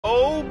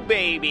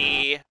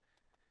baby.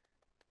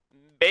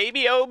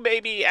 Baby, oh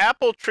baby,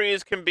 apple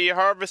trees can be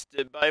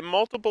harvested by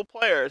multiple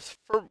players.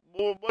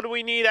 What do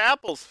we need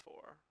apples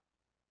for?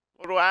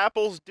 What do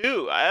apples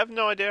do? I have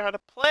no idea how to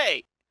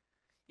play.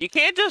 You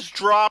can't just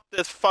drop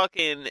this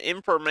fucking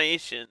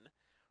information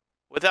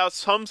without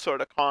some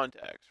sort of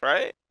context,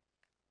 right?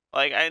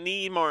 Like, I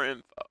need more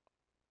info.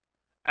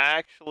 I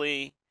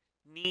actually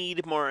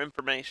need more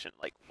information.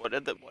 Like, what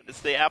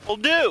does the apple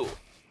do?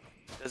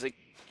 Does it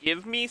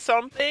give me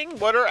something?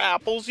 What are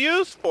apples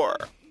used for?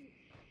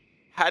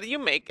 How do you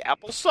make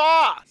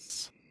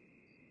applesauce?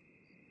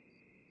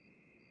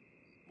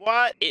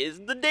 What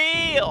is the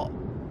deal?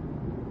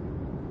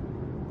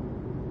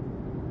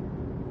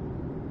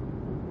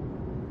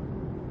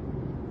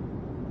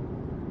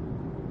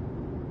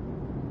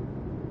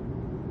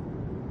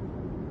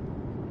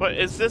 What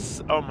is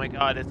this? Oh my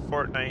god, it's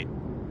Fortnite.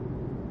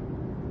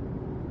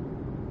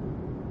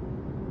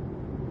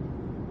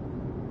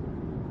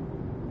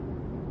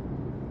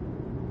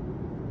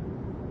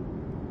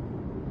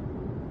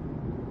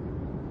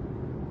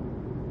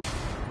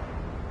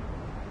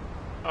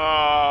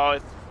 Oh,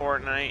 it's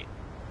Fortnite.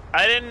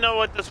 I didn't know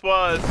what this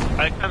was.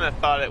 I kind of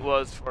thought it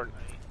was Fortnite.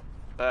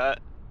 But,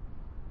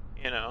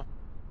 you know.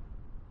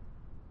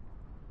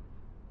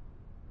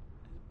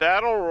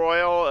 Battle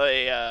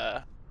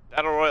Royale,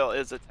 Battle Royale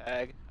is a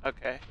tag.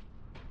 Okay.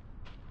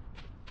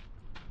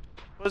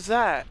 What's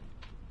that?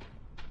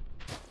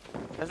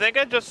 I think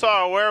I just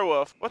saw a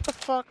werewolf. What the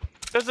fuck?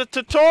 There's a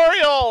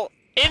tutorial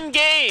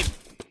in-game!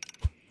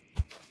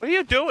 What are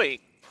you doing?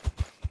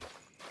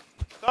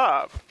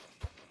 Stop.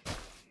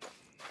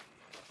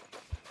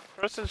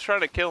 Person's trying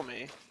to kill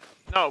me.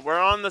 No, we're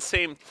on the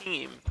same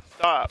team.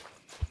 Stop.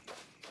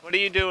 What are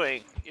you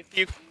doing? If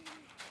you... Can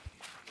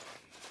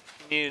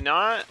you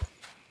not?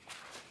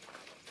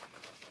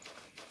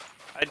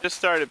 I just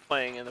started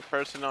playing and the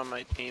person on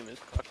my team is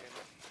fucking...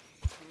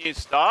 Can you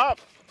stop?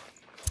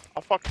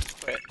 I'll fucking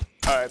quit.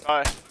 Alright,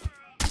 bye.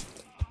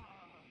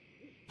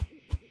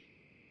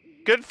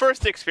 Good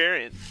first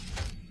experience.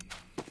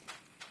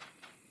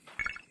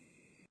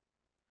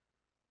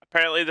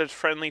 Apparently there's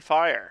friendly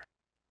fire.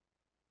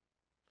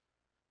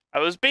 I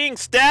was being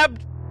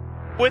stabbed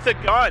with a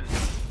gun.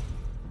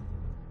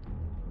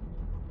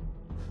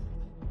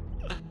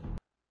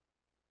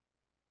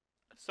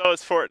 So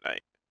it's Fortnite.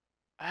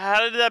 How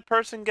did that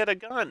person get a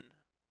gun?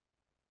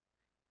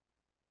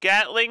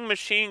 Gatling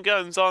machine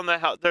guns on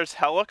the there's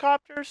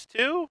helicopters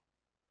too?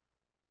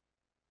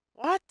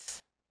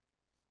 What?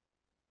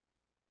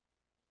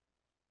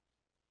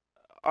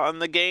 On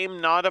the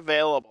game, not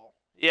available.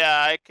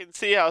 Yeah, I can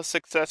see how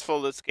successful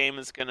this game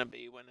is going to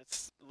be when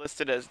it's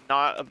listed as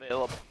not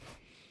available.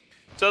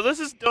 So this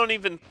is Don't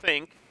Even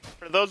Think.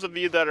 For those of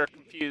you that are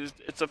confused,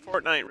 it's a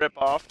Fortnite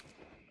ripoff.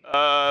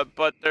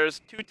 But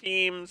there's 2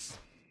 teams,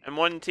 and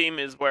 1 team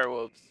is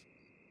werewolves.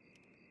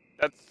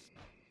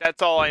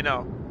 That's all I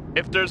know.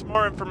 If there's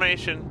more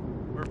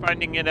information, we're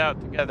finding it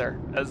out together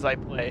as I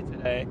play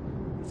today.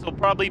 This will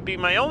probably be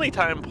my only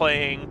time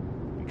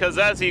playing, because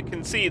as you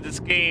can see, this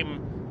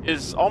game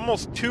is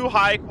almost too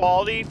high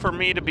quality for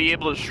me to be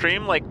able to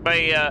stream. Like,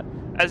 my,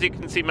 as you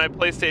can see, my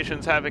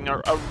PlayStation's having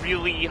a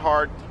really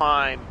hard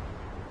time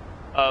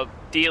of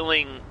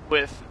dealing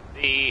with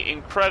the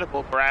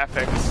incredible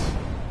graphics.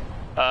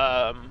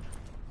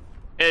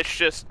 It's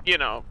just, you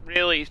know,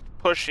 really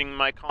pushing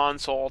my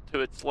console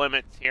to its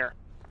limits here.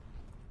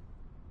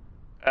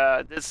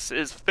 This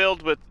is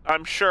filled with,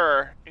 I'm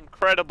sure,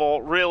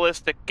 incredible,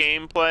 realistic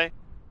gameplay.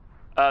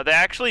 They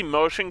actually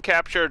motion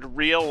captured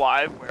real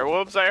live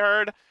werewolves, I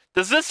heard.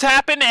 Does this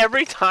happen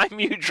every time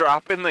you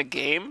drop in the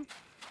game?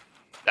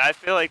 I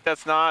feel like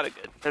that's not a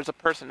good... There's a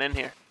person in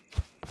here.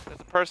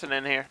 There's a person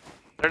in here.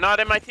 They're not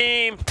in my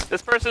team!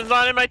 This person's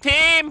not in my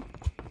team!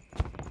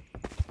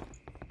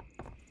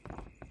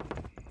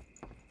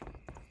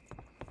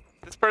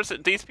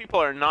 These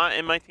people are not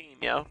in my team,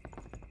 yo.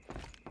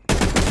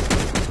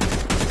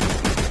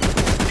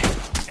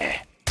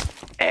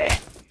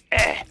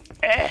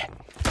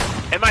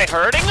 Am I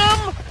hurting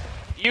them?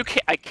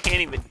 I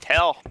can't even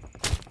tell.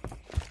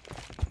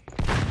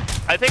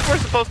 I think we're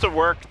supposed to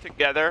work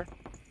together.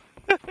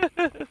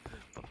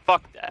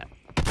 Fuck that.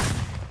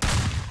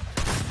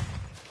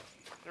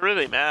 They're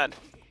really mad.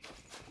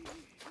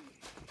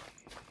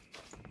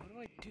 What do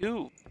I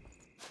do?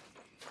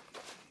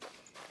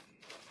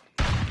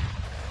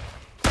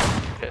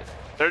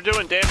 They're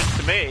doing damage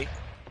to me.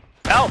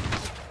 Help!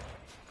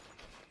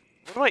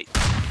 What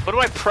do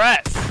I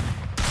press?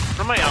 What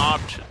are my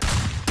options?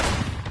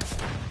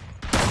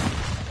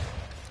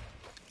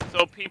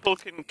 So people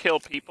can kill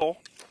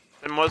people?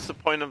 Then what's the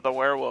point of the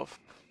werewolf?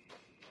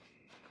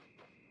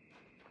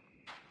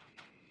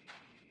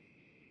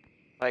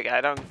 Like, I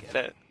don't get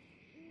it.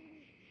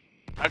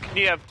 How can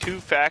you have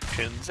 2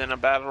 factions in a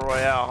battle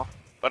royale,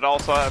 but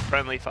also have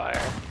friendly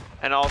fire,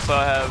 and also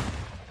have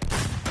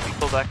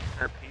people that can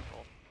hurt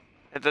people?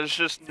 And there's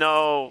just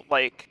no,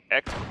 like,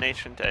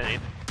 explanation to anything.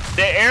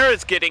 The air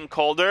is getting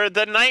colder.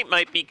 The night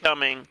might be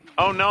coming.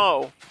 Oh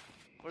no.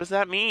 What does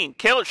that mean?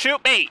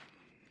 Shoot me!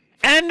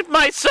 End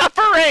my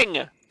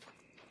suffering!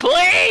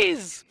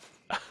 Please!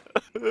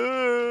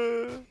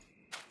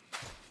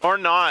 Or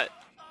not.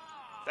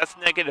 That's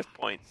negative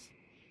points.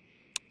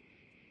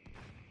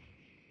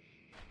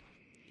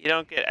 You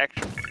don't get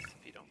extra points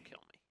if you don't kill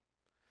me.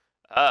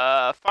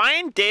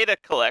 Find data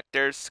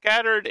collectors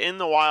scattered in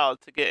the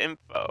wild to get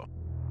info.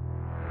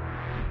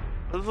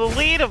 The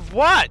lead of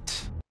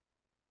what?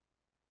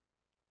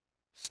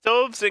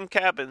 Stoves in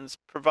cabins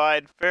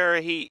provide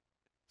fair heat.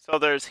 So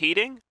there's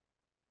heating?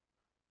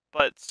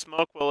 But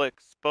smoke will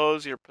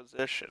expose your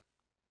position.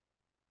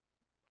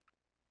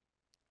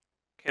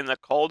 Can the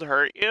cold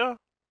hurt you?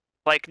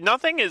 Like,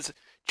 nothing is...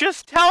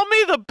 Just tell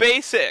me the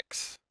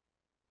basics!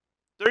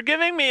 They're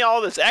giving me all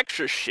this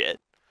extra shit,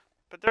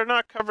 but they're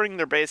not covering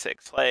their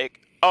basics.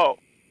 Like, oh,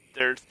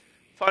 there's...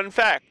 Fun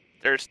fact,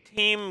 there's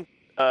team,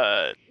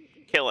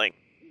 killing.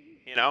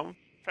 You know?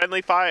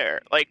 Friendly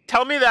fire. Like,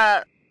 tell me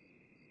that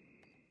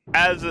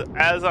as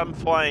I'm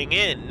flying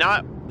in,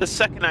 not the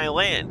second I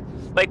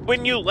land. Like,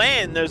 when you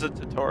land, there's a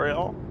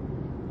tutorial.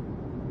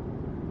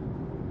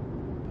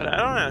 But I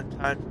don't have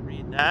time to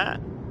read that.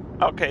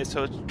 Okay,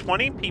 so it's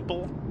 20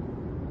 people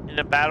in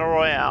a battle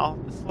royale.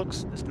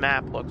 This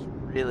map looks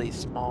really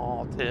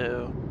small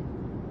too.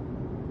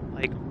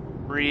 Like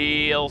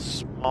real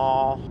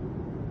small.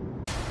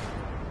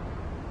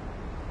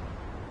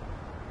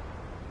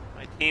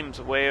 My team's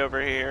way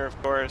over here,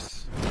 of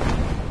course. I'm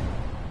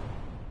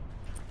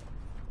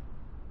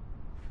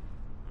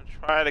gonna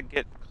try to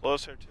get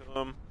closer to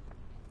them.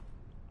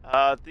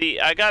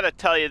 I gotta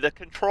tell you, the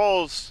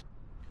controls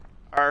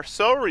are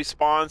so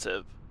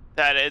responsive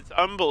that it's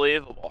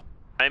unbelievable.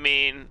 I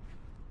mean,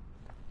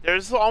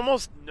 there's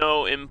almost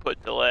no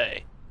input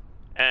delay,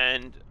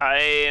 and I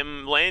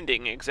am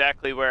landing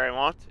exactly where I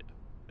want to.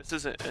 This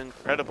is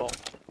incredible.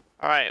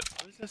 Alright,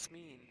 what does this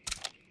mean?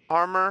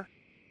 Armor.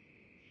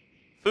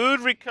 Food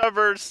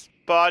recovers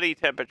body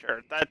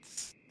temperature.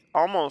 That's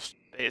almost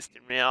based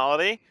in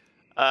reality.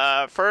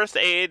 First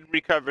aid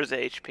recovers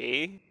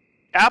HP.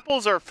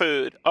 Apples are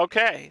food.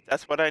 Okay,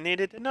 that's what I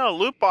needed to know.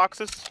 Loot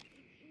boxes.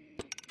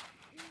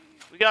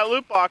 We got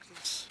loot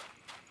boxes.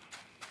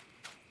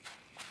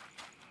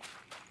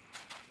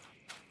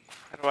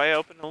 How do I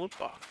open a loot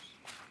box?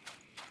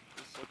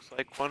 This looks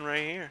like one right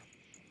here.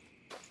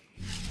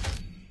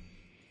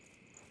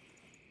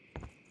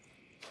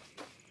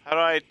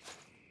 How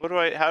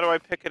do I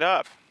pick it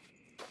up?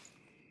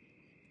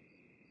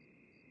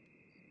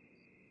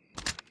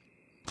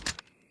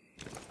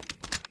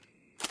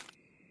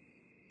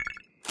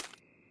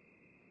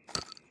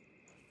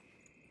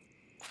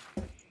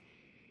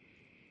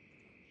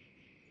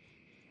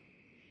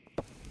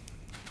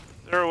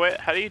 Is there a way?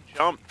 How do you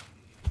jump?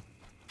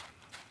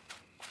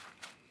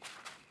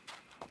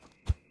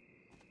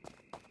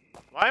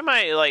 Why am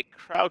I, like,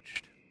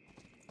 crouched?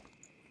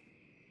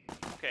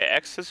 Okay,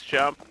 X is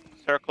jump,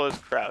 circle is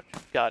crouch.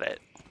 Got it.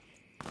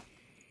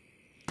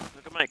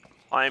 Look at my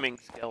climbing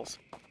skills.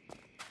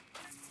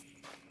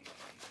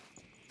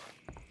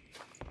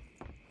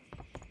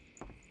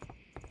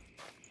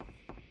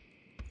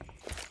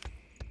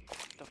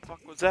 What the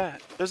fuck was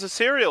that? There's a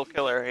serial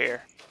killer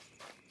here.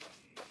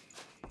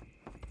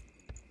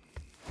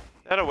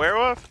 Is that a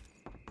werewolf?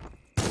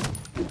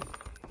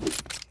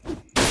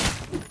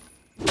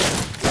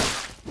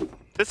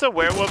 Is this a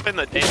werewolf in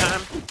the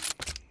daytime?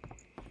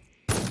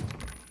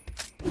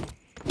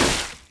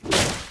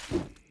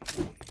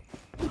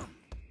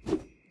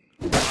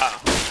 Wow.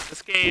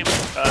 This game,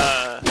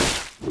 I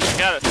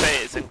gotta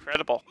say, is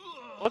incredible.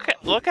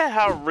 Look at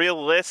how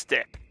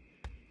realistic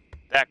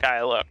that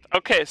guy looked.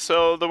 Okay,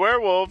 so the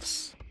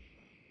werewolves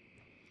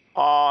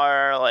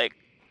are like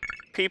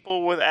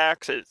people with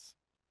axes.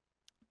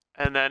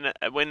 And then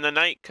when the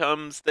night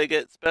comes, they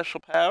get special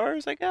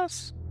powers, I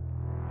guess?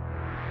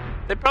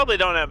 They probably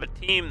don't have a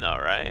team though,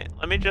 right?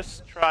 Let me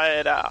just try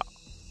it out.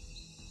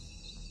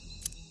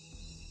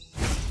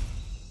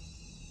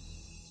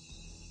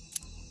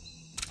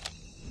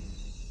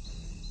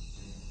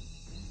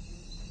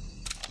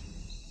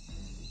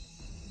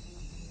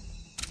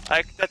 I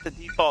like that the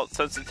default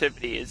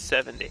sensitivity is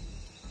 70.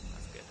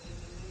 That's good.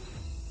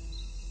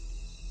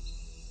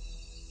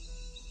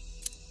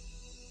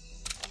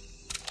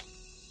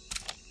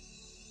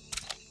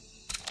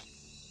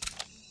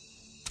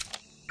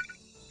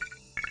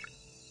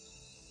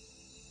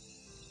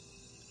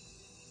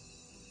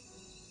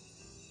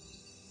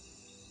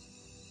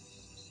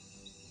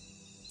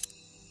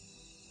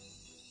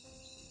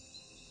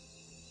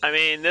 I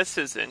mean, this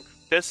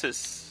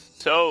is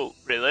so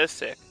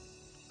realistic.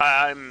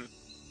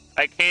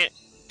 I can't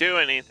do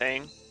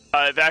anything.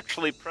 I've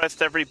actually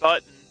pressed every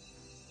button.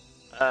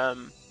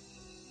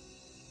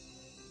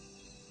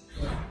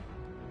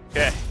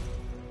 Okay.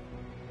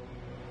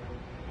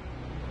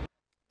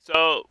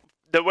 So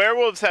the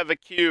werewolves have a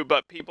queue,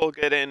 but people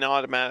get in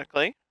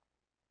automatically.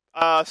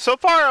 So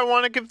far, I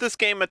want to give this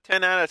game a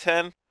 10 out of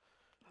 10.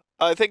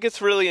 I think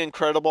it's really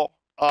incredible.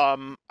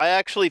 I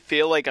actually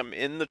feel like I'm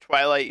in the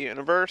Twilight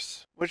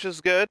universe, which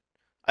is good.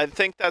 I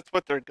think that's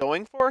what they're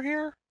going for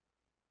here.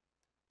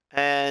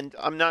 And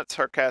I'm not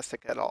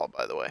sarcastic at all,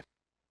 by the way.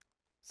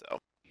 So,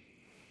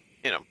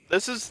 You know,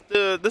 this is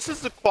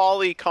the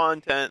quality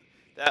content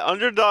that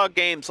Underdog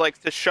Games likes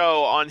to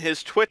show on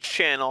his Twitch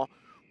channel,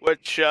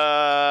 which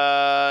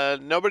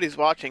nobody's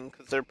watching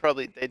because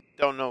they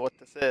don't know what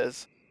this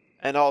is,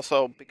 and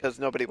also because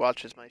nobody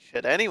watches my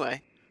shit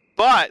anyway.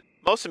 But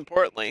most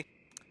importantly,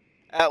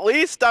 at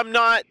least I'm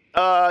not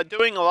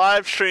doing a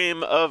live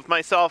stream of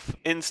myself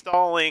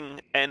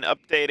installing and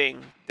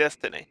updating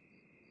Destiny.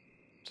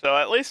 So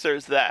at least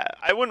there's that.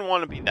 I wouldn't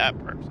want to be that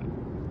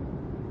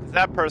person, because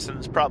that person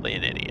is probably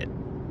an idiot.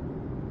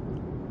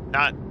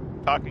 Not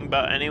talking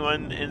about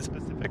anyone in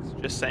specifics,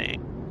 just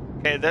saying.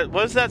 Okay,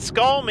 what does that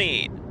skull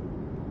mean?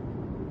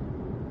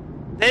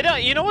 They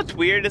don't. You know what's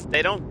weird is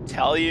they don't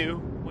tell you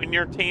when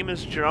your team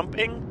is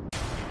jumping.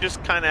 You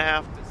just kind of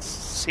have to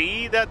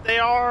see that they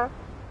are.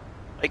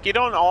 Like, you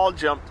don't all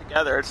jump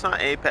together. It's not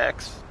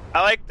Apex.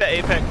 I like the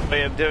Apex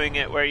way of doing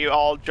it, where you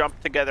all jump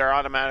together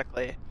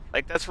automatically.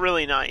 Like, that's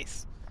really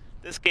nice.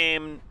 This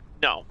game,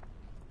 no,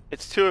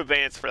 it's too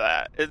advanced for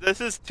that.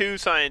 This is too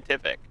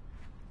scientific.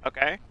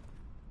 Okay.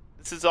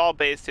 This is all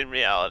based in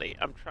reality.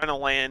 I'm trying to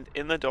land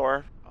in the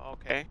door.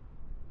 Okay.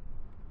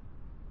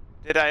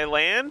 Did I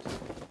land?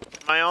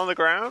 Am I on the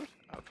ground?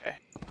 Okay.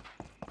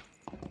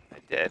 I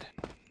did.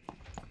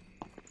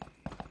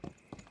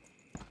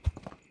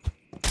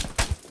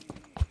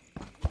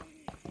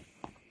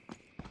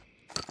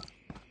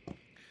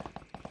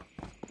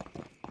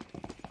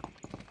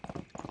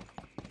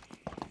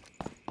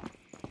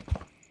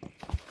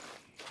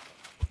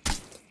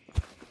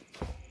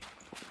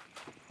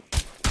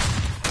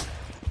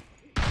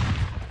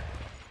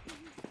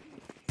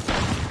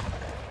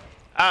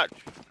 Ouch.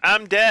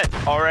 I'm dead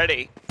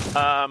already.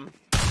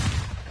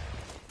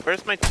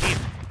 Where's my team?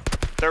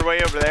 They're way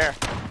over there.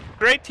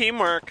 Great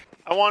teamwork.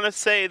 I want to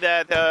say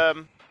that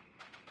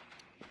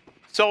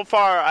so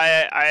far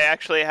I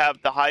actually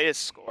have the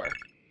highest score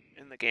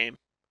in the game.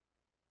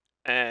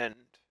 And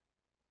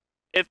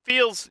it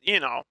feels,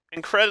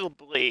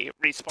 incredibly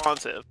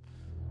responsive.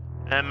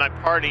 And my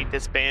party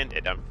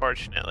disbanded,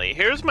 unfortunately.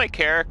 Here's my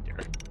character.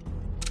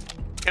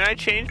 Can I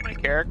change my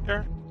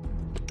character?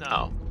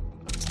 No.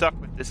 I'm stuck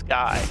with this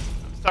guy.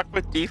 I'm stuck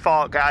with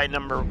default guy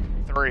number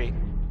 3.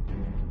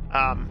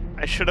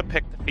 I should have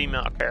picked the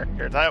female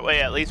character. That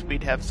way, at least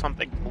we'd have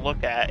something to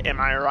look at. Am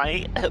I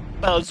right?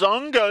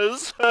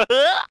 Bazongas!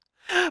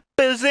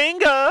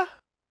 Bazinga!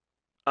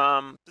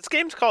 This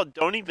game's called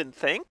Don't Even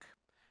Think.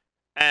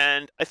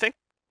 And I think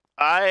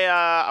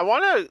I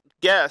want to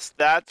guess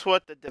that's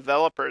what the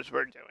developers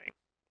were doing.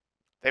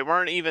 They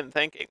weren't even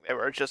thinking. They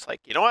were just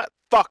like, you know what?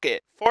 Fuck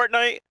it.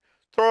 Fortnite,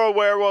 throw a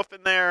werewolf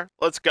in there.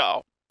 Let's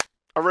go.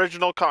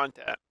 Original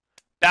content.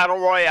 Battle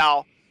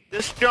Royale.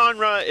 This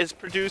genre is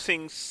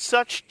producing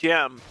such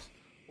gems.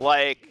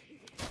 Like,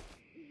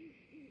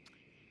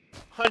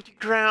 Hunting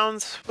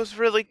Grounds was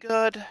really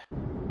good.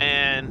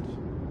 And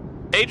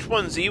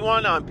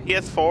H1Z1 on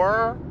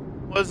PS4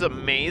 was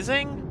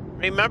amazing.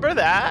 Remember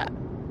that?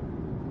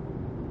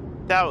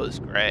 That was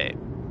great.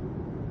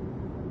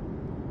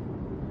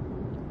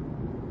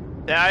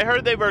 Yeah, I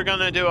heard they were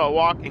gonna do a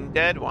Walking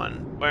Dead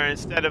one, where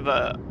instead of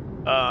a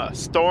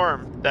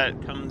storm that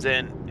comes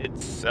in,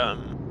 it's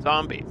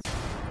zombies.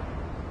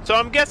 So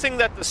I'm guessing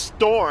that the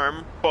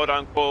storm, quote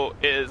unquote,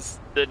 is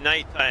the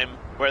nighttime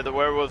where the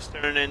werewolves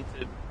turn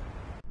into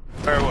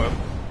werewolves,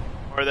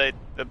 or the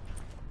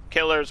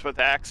killers with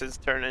axes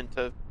turn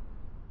into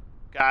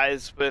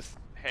guys with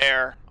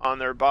hair on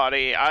their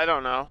body. I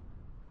don't know.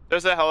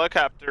 There's a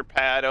helicopter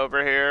pad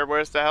over here.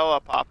 Where's the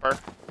helipopper?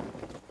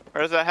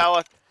 Where's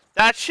the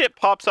That shit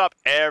pops up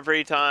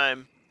every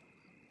time.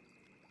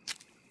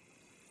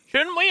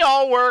 Shouldn't we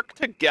all work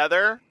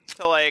together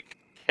to, like,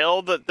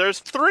 kill There's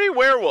 3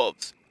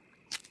 werewolves.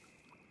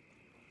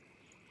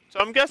 So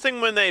I'm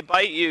guessing when they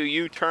bite you,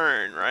 you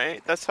turn,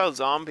 right? That's how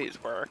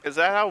zombies work. Is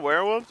that how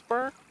werewolves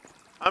work?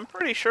 I'm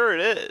pretty sure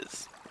it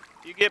is.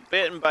 You get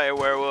bitten by a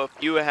werewolf,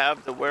 you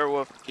have the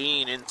werewolf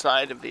gene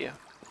inside of you.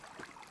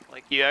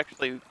 Like, you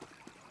actually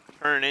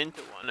turn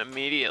into one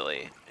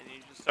immediately, and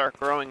you just start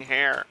growing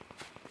hair.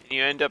 And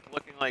you end up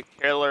looking like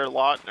Taylor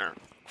Lautner.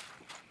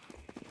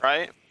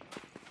 Right?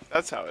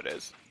 That's how it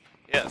is.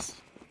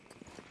 Yes.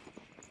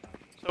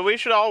 So we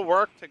should all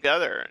work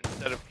together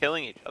instead of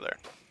killing each other.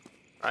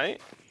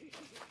 Right?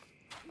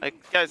 Like,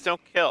 guys,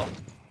 don't kill.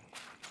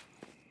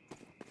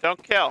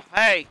 Don't kill.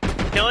 Hey!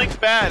 Killing's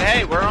bad.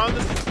 Hey, we're on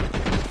this.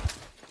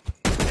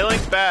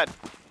 Killing's bad.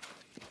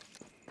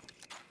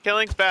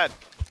 Killing's bad.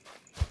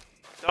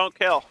 Don't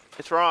kill.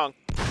 It's wrong.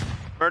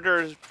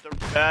 Murder is the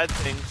bad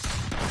things.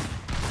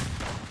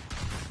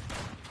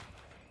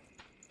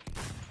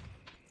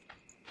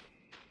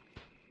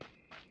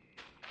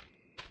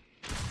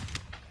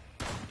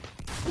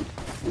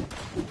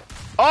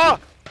 Oh!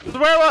 There's a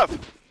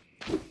werewolf!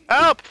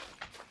 Help!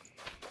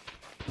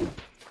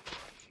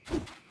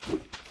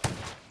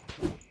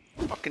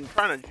 Fucking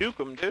trying to juke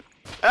him, dude.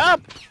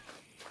 Help!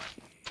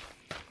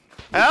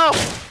 Help!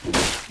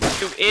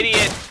 You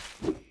idiot!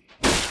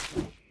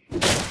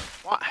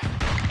 What?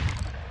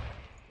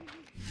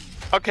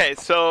 Okay,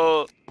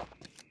 so...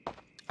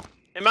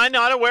 Am I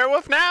not a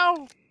werewolf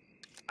now?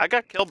 I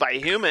got killed by a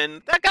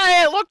human. That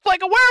guy looked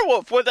like a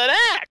werewolf with an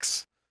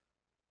axe.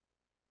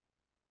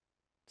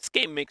 This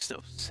game makes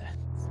no sense.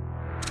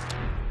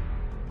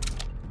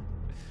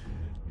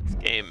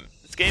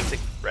 This game's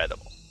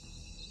incredible.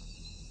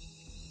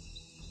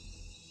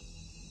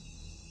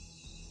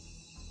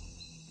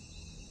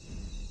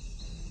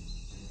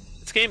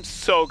 This game's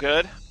so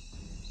good.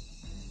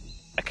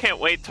 I can't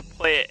wait to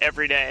play it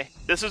every day.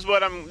 This is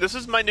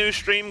my new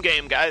stream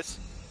game, guys.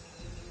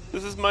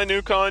 This is my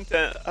new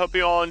content. Hope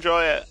you all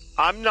enjoy it.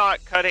 I'm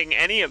not cutting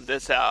any of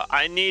this out.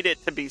 I need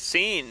it to be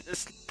seen.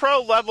 This pro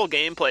level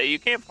gameplay, you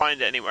can't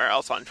find it anywhere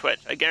else on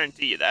Twitch. I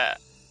guarantee you that.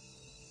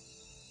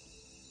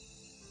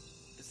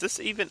 Is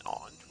this even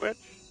on Twitch?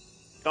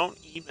 Don't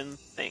even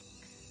think.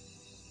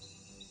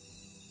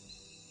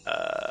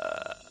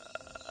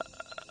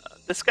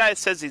 This guy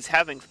says he's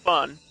having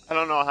fun. I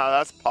don't know how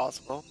that's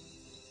possible.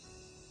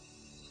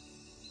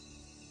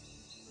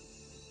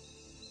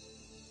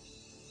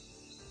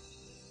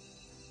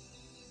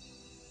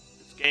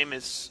 This game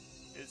is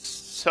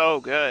so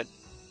good.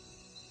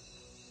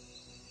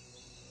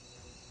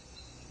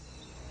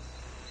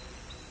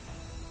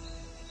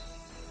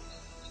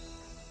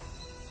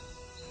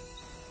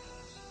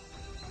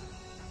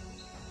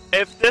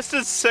 If this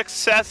is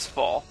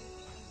successful,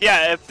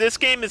 yeah, if this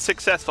game is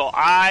successful,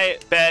 I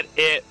bet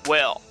it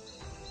will.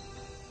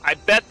 I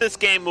bet this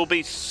game will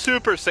be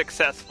super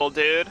successful,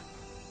 dude.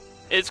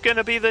 It's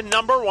gonna be the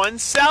 #1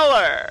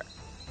 seller.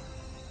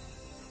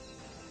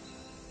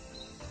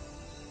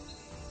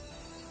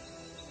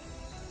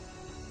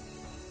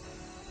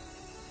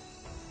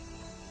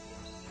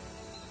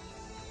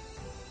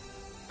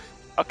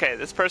 Okay,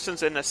 this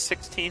person's in a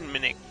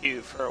 16-minute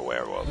queue for a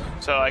werewolf,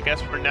 so I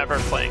guess we're never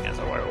playing as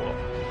a werewolf.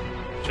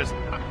 It's just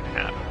not gonna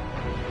happen.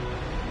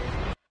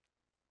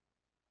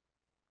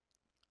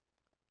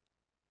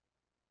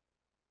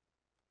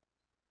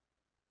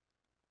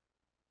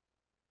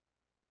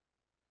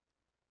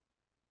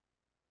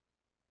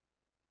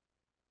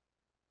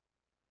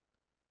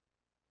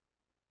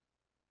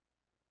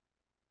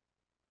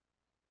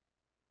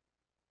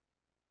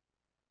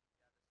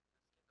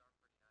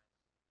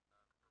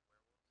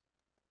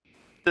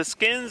 The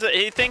skins,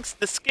 he thinks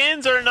the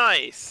skins are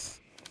nice.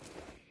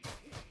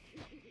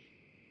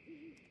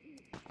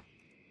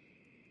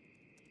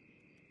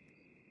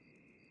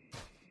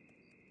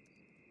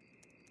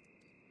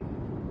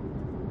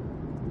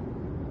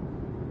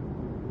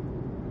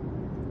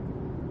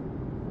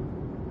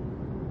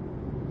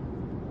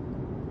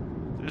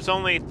 There's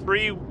only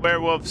 3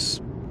 werewolves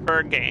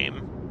per game.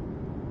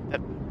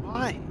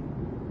 Why?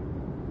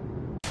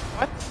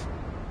 What?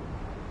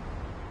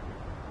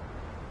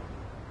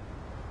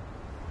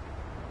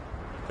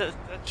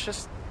 That's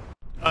just...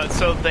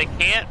 so they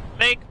can't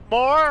make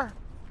more?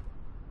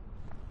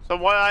 So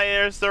why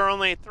is there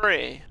only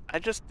 3?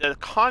 The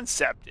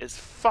concept is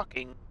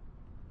fucking...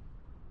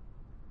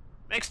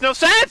 makes no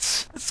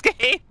sense! This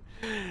game!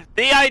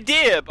 The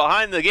idea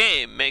behind the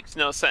game makes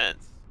no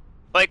sense.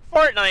 Like,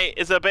 Fortnite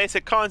is a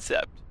basic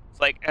concept.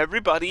 It's like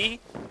everybody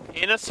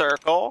in a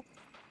circle,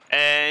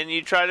 and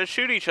you try to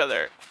shoot each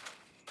other.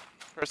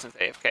 Person's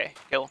AFK.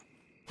 Kill.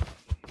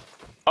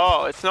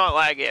 Oh, it's not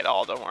laggy at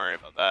all. Don't worry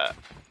about that.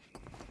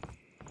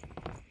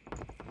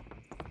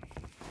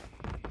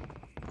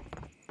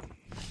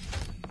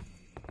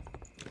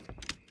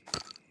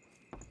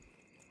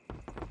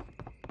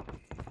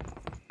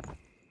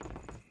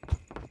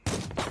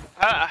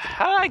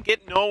 How did I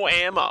get no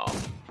ammo?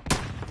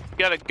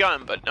 Got a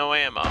gun, but no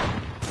ammo.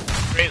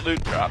 Great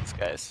loot drops,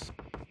 guys.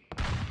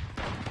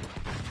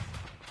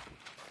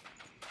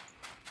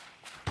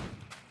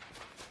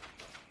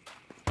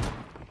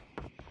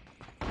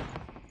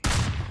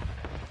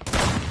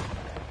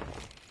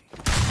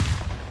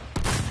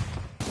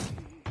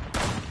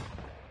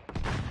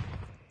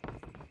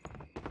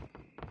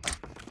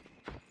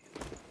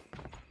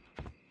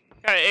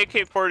 Got an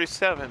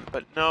AK-47,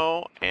 but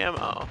no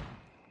ammo.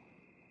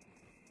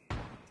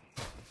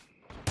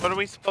 What are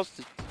we supposed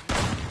to do?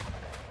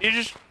 You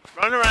just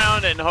run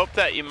around and hope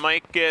that you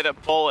might get a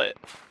bullet.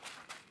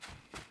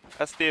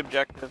 That's the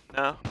objective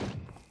now.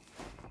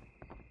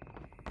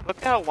 Look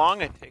how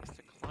long it takes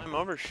to climb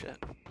over shit.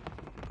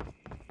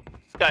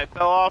 This guy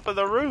fell off of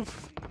the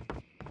roof.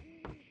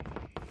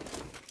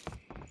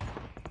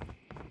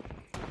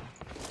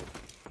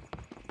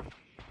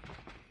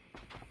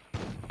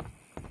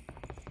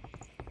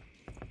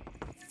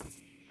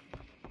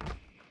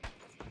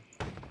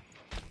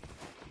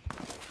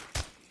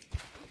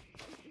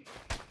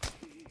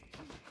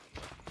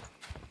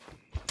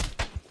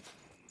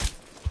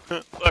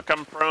 Look,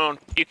 I'm prone.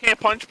 You can't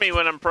punch me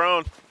when I'm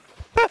prone.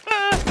 I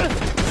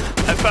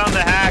found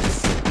the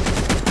hacks.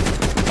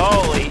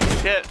 Holy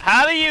shit.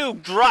 How do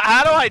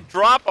I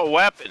drop a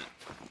weapon?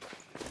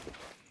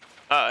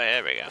 Oh,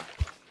 there we go.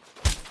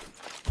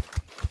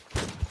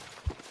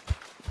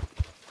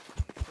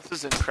 This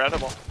is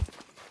incredible.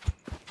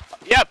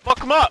 Yeah,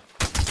 fuck him up.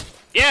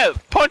 Yeah,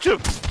 punch him.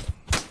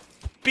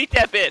 Beat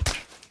that bitch.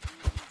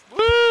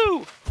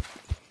 Woo!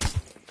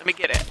 Let me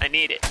get it. I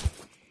need it.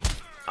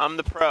 I'm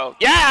the pro.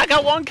 Yeah, I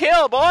got 1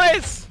 kill,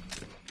 boys!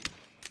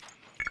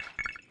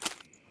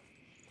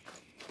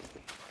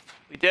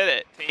 did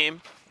it,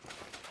 team.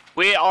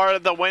 We are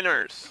the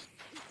winners.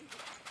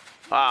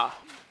 Wow.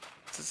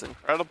 This is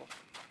incredible.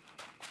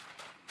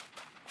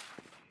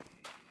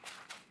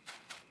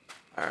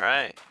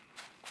 Alright.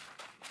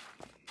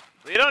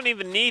 We don't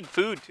even need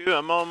food, too.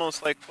 I'm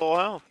almost like full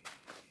health.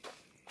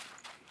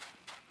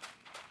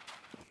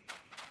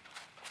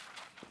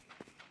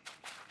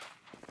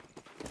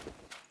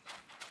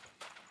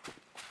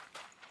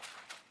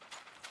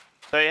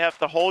 So you have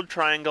to hold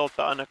triangle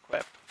to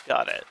unequip.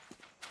 Got it.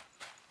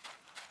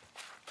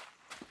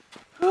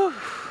 Whew.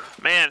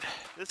 Man,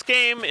 this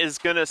game is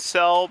gonna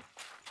sell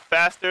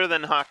faster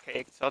than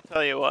hotcakes. I'll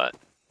tell you what.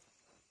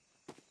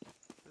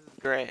 This is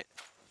great.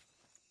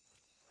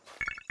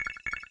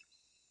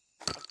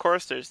 Of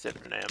course there's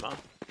different ammo.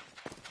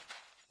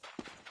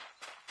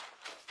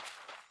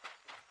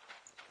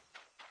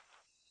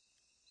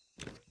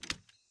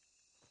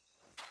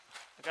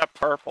 I got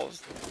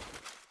purples.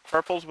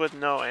 Purples with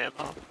no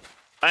ammo.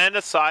 And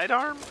a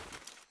sidearm?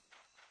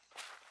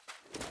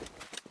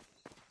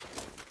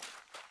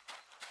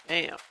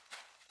 Damn.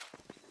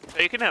 So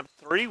you can have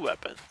 3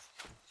 weapons.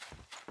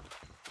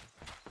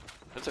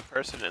 There's a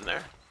person in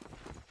there.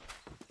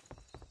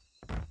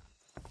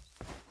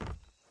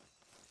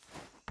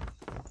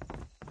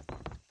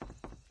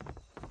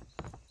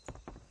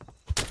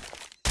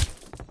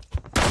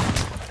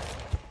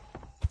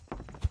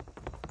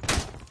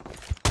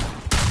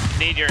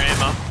 Need your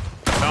ammo.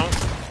 Don't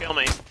kill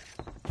me.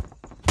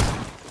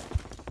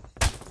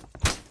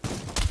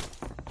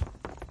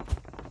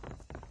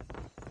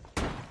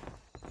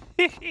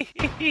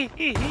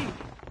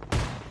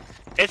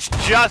 It's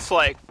just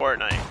like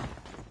Fortnite.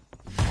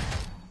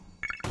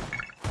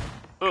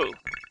 Ooh.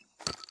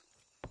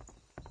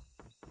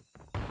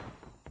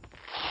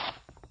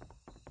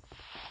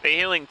 The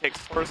healing takes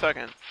 4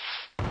 seconds.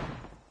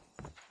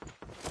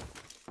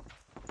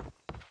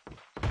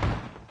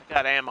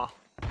 Got ammo.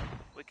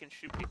 We can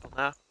shoot people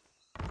now.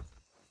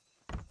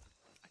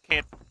 I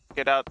can't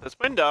get out this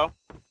window.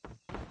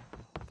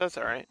 That's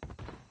alright.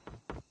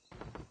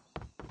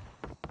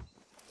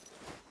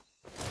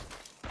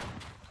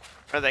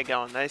 Where are they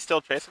going? Are they still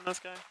chasing this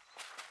guy?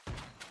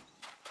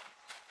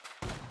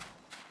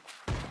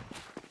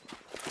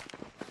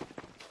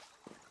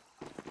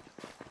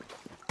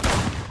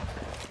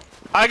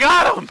 I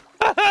got him!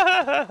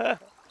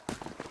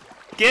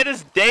 Get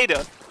his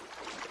data.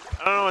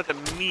 I don't know what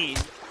that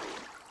means.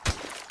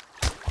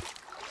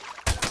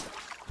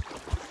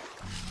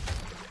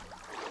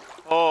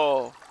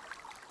 Oh.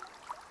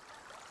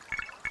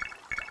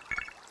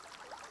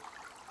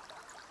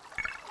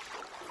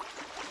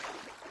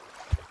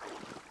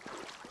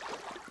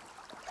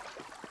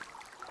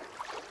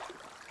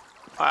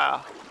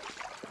 Wow.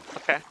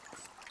 Okay.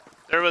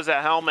 There was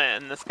a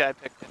helmet and this guy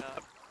picked it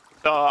up.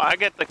 So I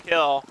get the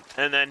kill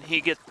and then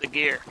he gets the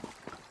gear.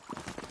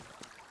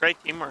 Great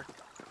teamwork.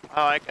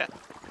 I like it.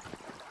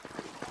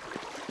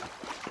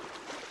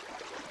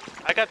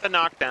 I got the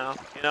knockdown,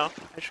 you know?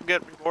 I should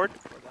get rewarded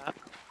for that.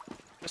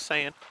 Just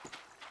saying.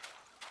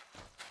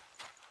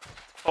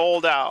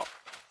 Hold out.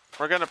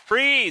 We're gonna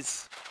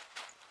freeze!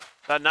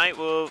 The night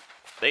wolf,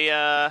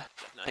 the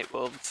night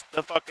wolves,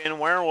 the fucking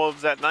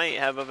werewolves at night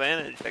have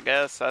advantage, I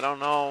guess. I don't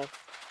know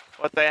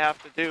what they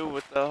have to do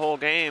with the whole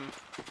game.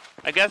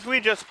 I guess we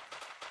just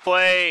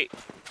play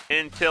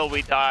until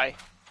we die.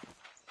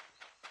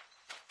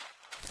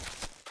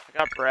 I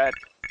got bread.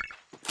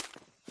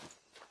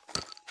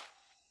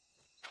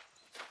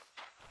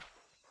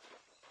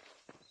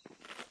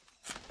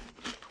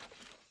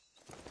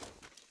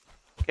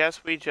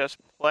 Guess we just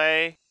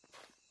play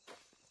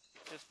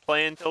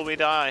until we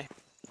die.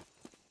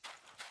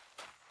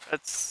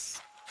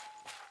 That's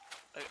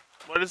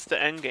what is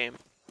the end game?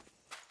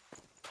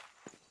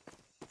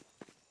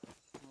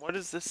 What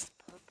is this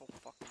purple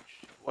fucking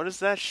shit? What is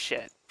that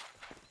shit?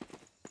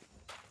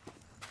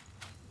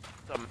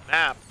 The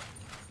map.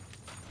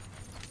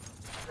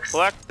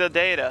 Collect the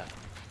data.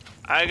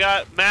 I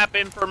got map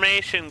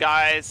information,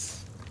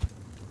 guys.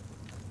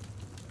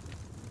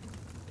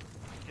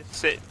 Just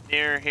sit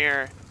near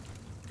here.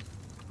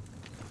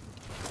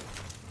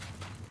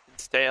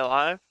 Stay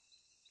alive?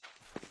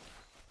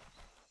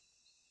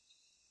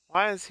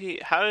 Why is he...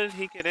 How did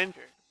he get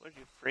injured? What, did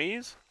you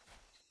freeze?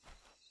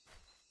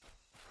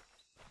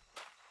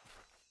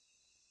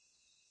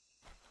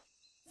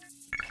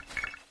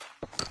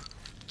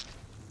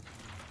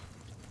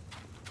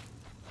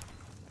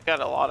 I got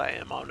a lot of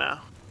ammo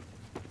now.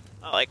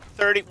 I like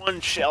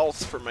 31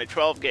 shells for my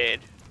 12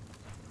 gauge.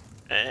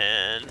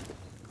 And...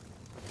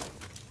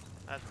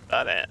 that's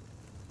about it.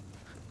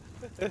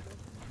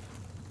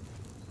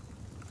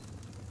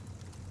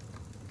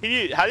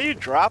 How do you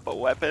drop a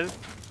weapon?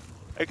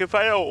 Like if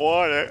I don't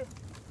want it.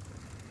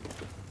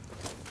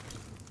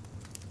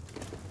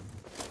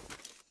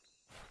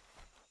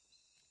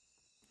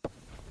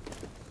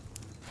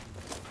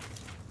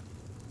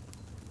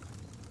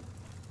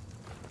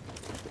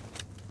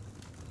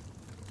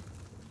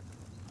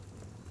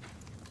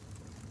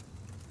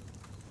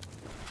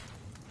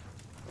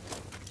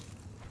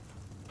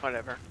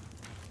 Whatever.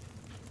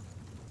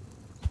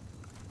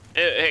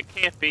 It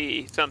can't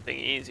be something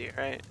easy,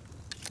 right?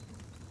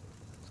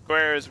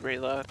 Square is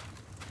reload.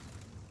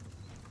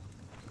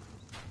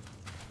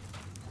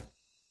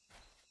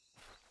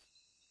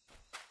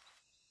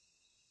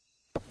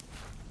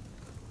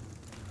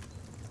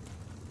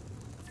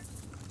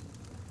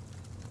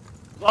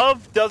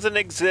 Love doesn't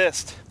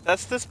exist.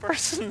 That's this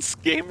person's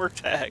gamer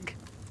tag.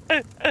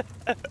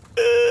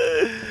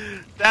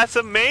 That's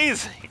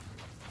amazing.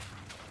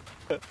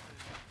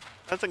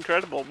 That's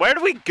incredible. Where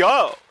do we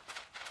go?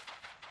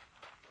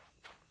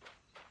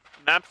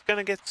 Map's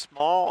gonna get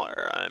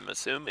smaller, I'm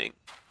assuming.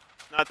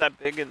 It's not that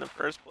big in the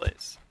first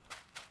place.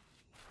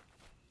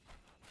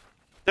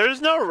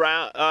 There's no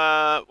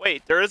round.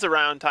 Wait, there is a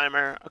round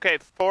timer. Okay,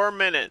 4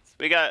 minutes.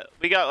 We got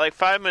like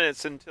 5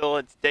 minutes until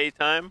it's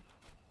daytime,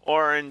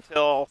 or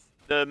until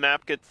the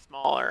map gets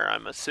smaller.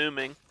 I'm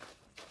assuming.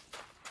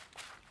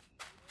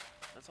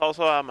 That's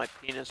also how my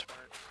penis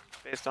works,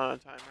 based on a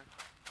timer.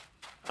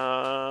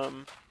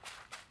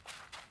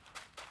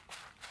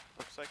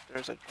 Looks like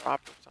there's a drop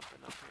or something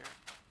up here.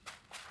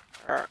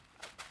 Or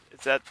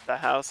is that the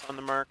house on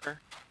the marker?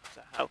 It's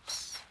a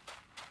house.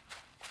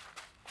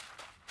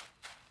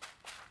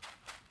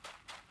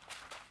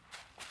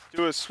 Let's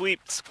do a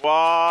sweep,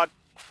 squad.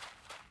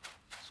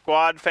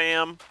 Squad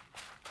fam.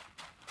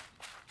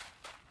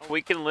 Oh,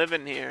 we can live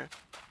in here.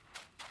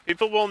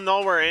 People will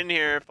know we're in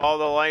here if all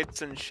the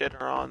lights and shit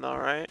are on, though,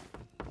 right?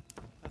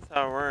 That's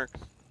how it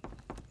works.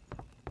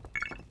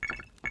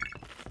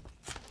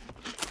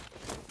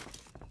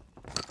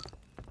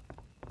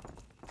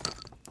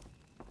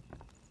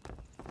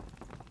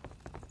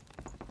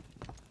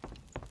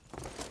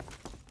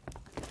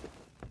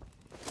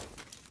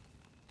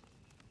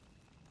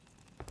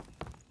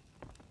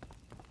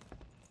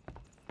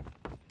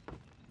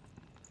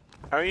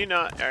 Are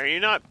you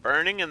not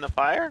burning in the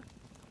fire?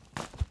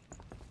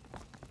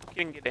 You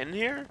can get in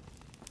here?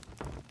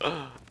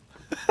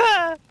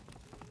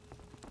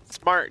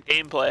 Smart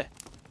gameplay.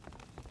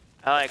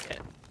 I like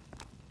it.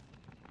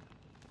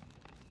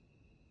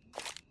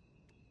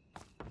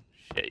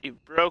 Shit, you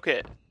broke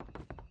it.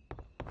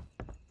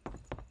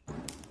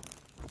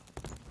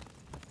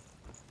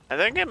 I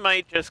think it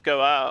might just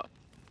go out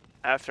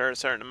after a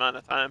certain amount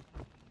of time.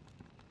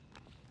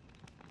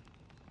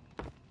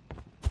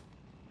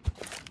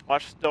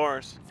 Watch the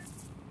doors.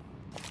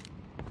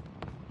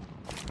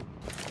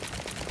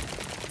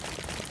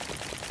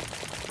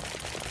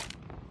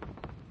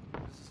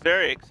 This is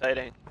very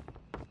exciting.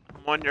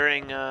 I'm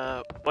wondering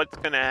what's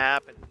gonna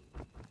happen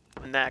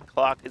when that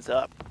clock is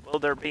up. Will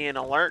there be an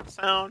alert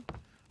sound?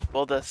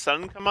 Will the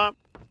sun come up?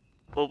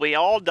 Will we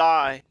all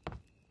die?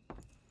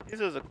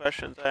 These are the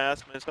questions I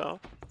ask myself.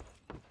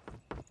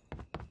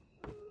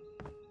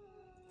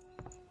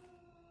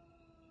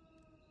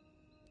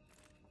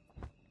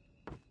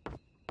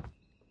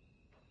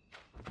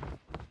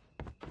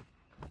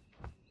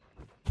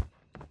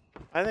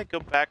 Why they go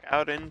back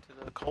out into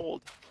the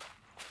cold?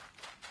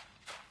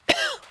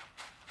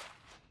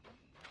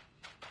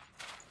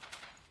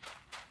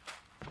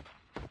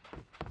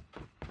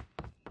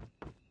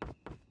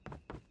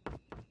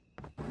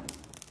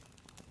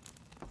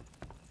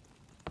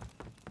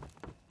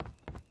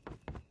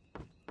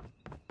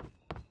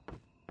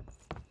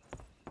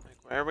 Like,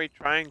 where are we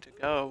trying to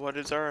go? What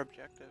is our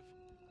objective?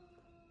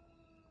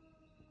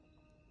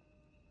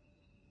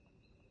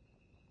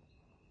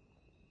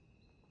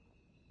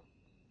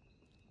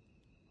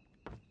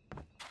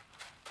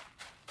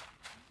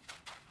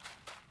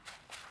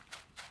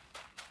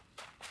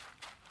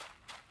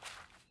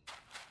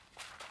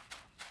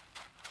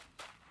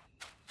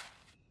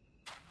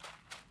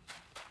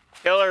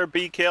 Kill or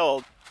be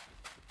killed.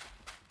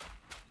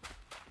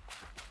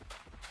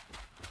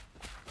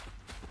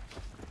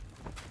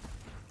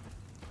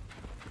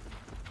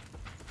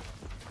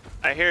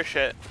 I hear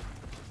shit.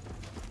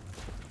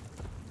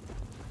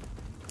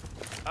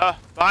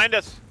 Behind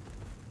us.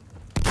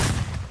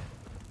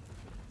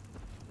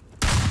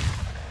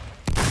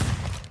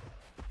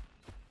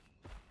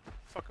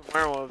 Fucking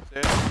werewolves,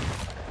 dude.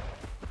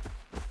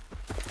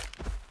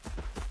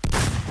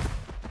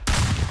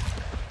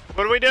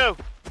 What do we do?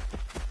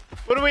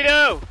 What do we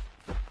do?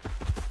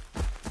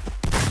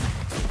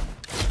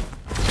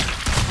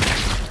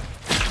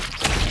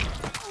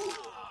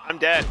 I'm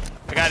dead.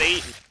 I got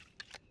eaten.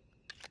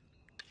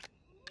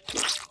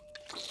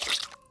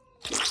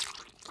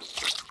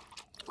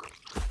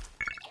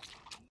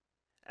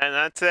 And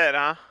that's it,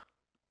 huh?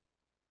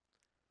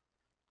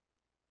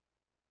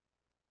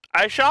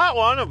 I shot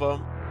one of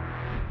them.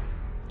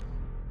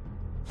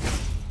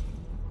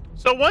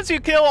 So once you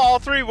kill all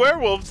 3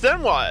 werewolves,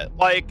 then what?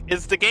 Like,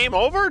 is the game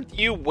over? Do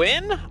you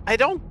win? I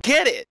don't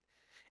get it.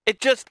 It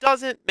just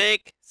doesn't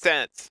make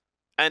sense.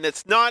 And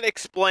it's not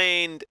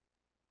explained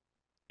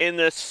in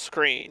this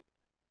screen.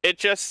 It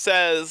just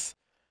says,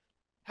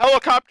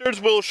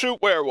 helicopters will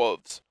shoot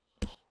werewolves.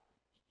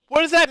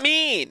 What does that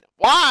mean?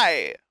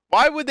 Why?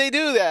 Why would they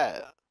do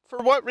that? For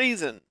what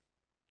reason?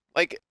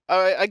 Like,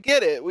 I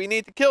get it. We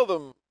need to kill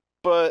them.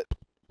 But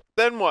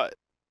then what?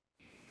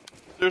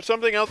 Is there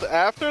something else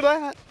after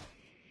that?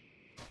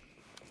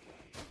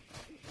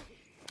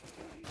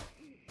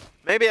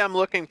 Maybe I'm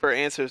looking for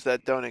answers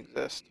that don't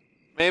exist.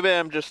 Maybe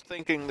I'm just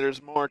thinking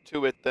there's more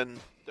to it than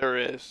there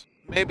is.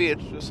 Maybe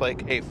it's just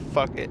like, hey,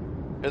 fuck it.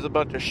 There's a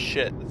bunch of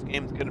shit. This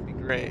game's gonna be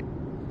great.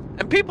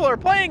 And people are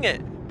playing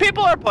it.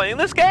 People are playing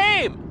this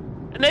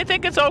game. And they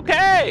think it's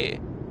okay.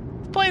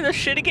 Let's play this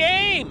shitty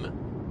game.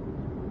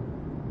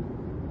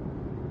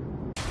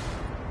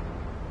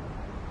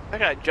 I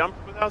got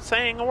jumped without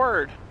saying a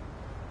word.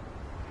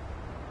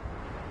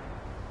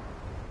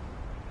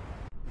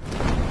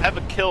 I have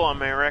a kill on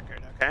my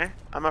record, okay?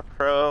 I'm a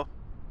pro.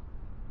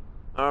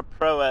 I'm a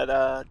pro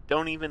at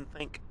don't even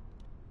think.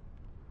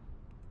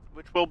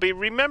 Which will be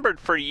remembered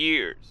for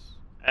years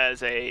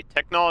as a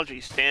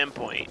technology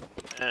standpoint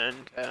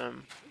and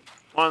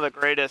one of the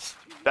greatest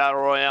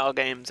battle royale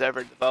games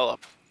ever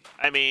developed.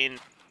 I mean,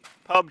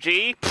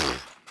 PUBG?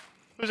 Pfft,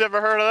 who's ever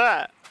heard of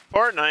that?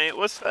 Fortnite?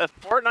 What's that?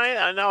 Fortnite?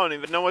 I don't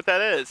even know what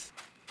that is.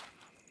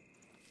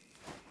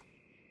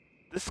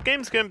 This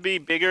game's gonna be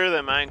bigger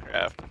than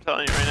Minecraft, I'm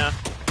telling you right now.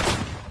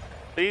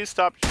 Please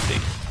stop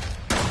shooting.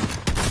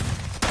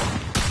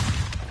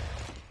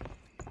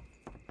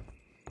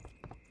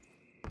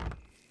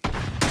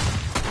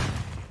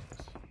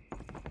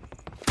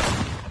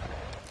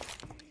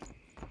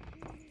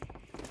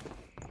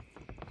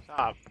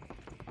 Stop.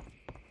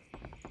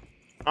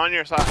 On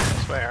your side,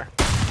 I swear.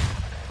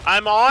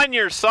 I'm on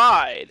your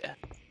side!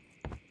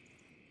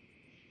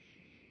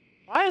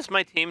 Why has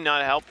my team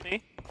not helped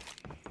me?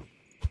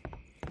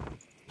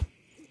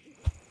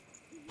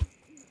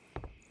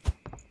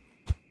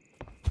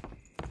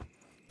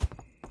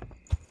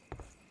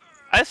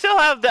 I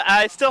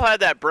still had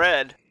that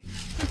bread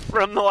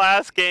from the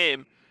last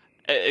game.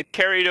 It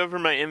carried over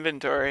my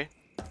inventory.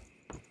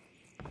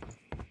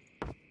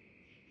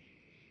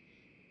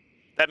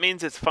 That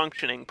means it's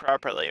functioning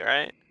properly,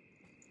 right?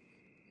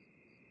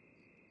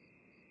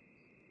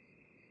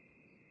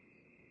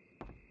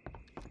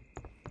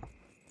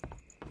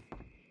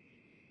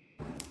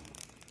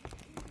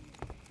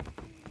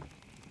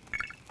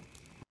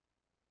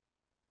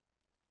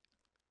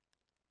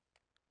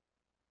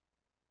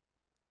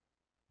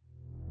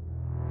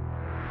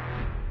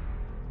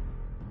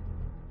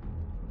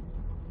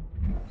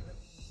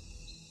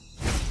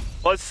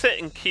 Let's sit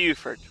in queue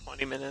for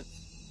 20 minutes.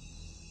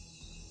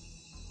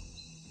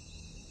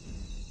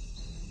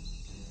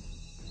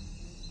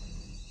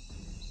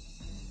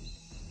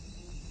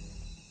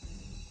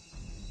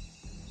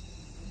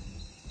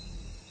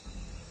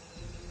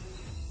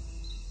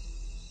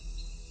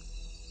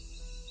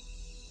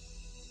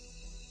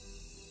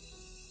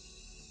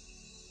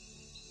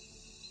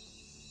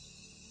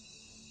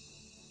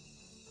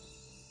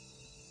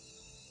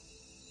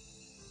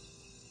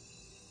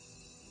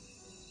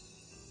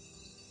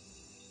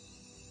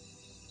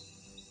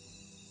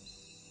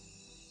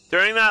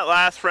 During that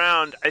last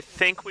round, I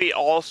think we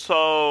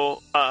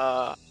also,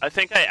 I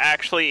think I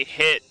actually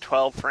hit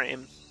 12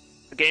 frames.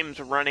 The game's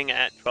running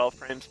at 12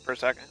 frames per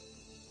second.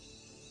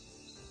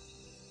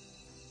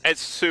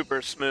 It's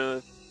super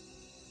smooth.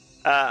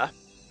 I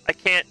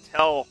can't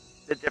tell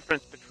the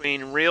difference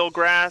between real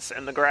grass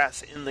and the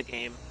grass in the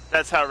game.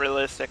 That's how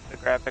realistic the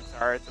graphics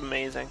are. It's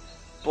amazing.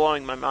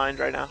 Blowing my mind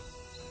right now.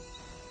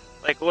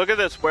 Like, look at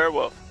this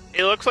werewolf.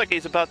 He looks like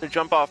he's about to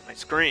jump off my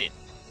screen.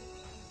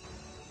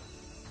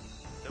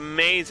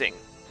 Amazing.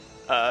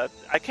 I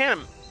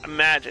can't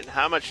imagine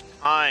how much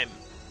time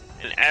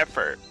and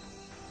effort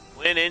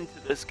went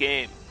into this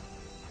game.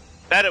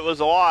 Bet it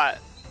was a lot.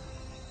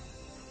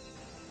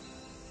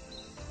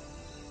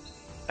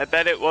 I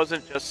bet it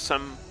wasn't just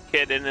some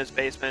kid in his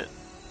basement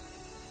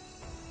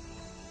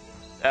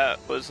that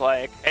was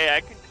like, hey,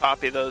 I can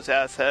copy those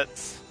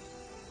assets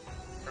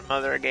from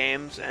other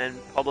games and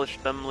publish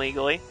them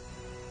legally.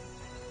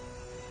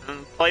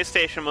 And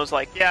PlayStation was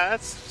like, yeah,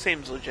 that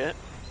seems legit.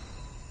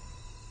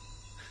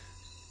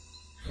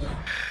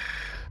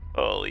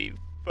 Holy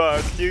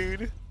fuck,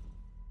 dude.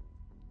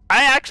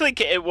 I actually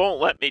can't, it won't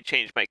let me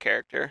change my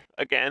character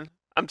again.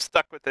 I'm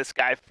stuck with this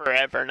guy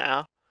forever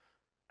now.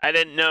 I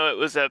didn't know it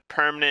was a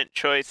permanent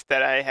choice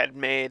that I had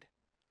made.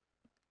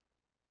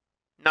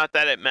 Not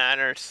that it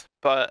matters,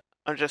 but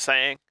I'm just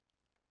saying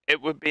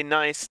it would be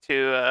nice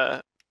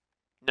to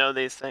know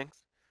these things.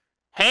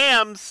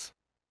 Hams!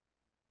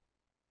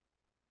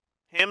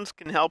 Hams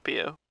can help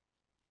you.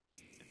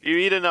 If you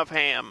eat enough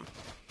ham,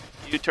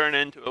 you turn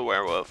into a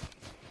werewolf.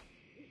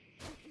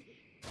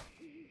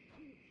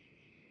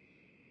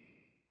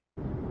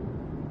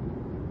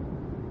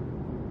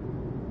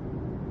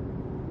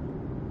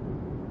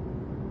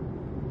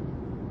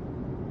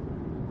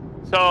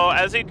 So,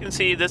 as you can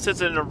see, this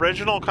is an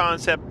original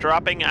concept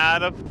dropping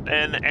out of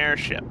an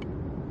airship.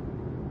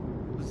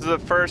 This is the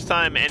first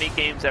time any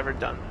game's ever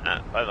done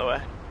that, by the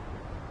way.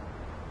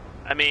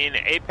 I mean,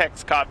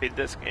 Apex copied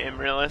this game,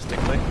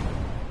 realistically.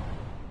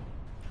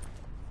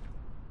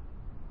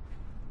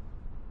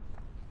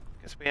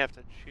 Guess we have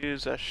to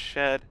choose a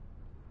shed.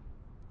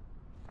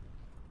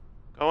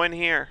 Go in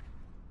here.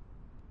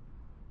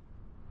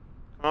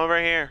 Come over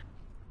here.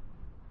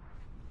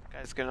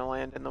 Guy's gonna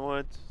land in the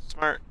woods.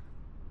 Smart.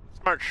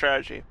 Smart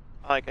strategy.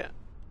 I like it.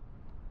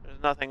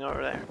 There's nothing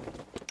over there.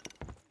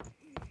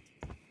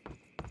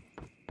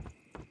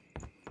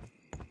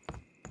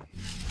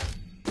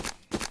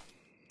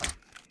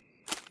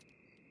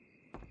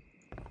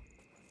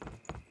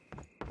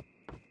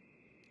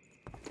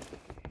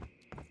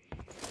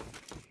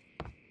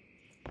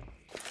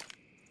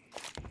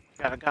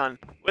 got a gun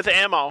with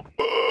ammo.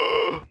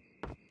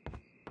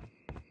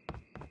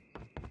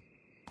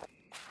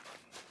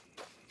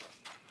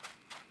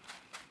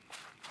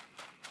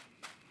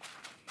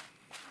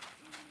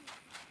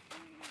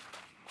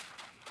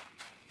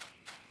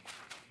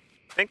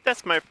 I think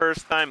that's my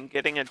first time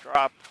getting a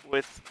drop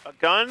with a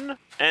gun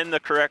and the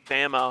correct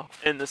ammo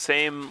in the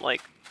same,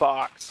 like,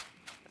 box.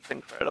 That's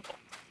incredible.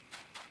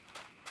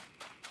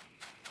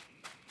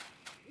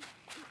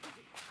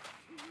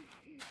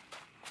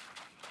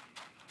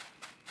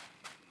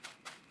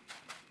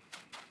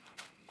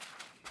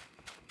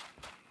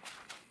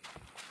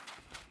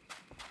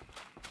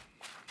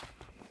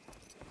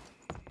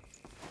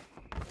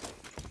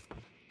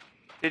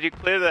 Did you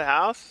clear the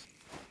house?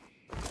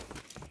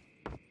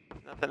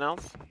 Nothing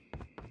else?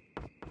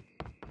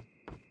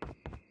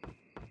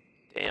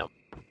 Damn.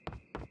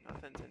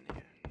 Nothing's in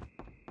here.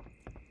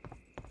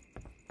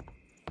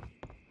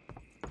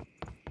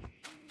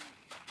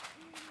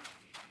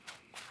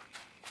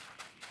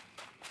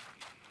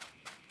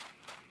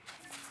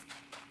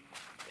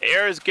 The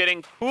air is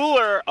getting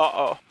cooler.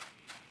 Uh-oh.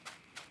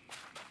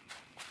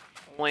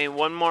 Only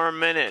one more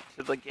minute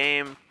till the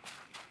game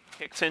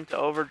kicks into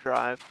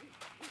overdrive.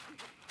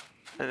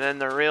 And then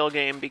the real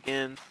game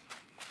begins.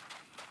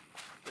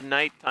 The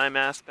nighttime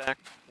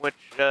aspect, which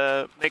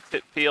makes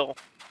it feel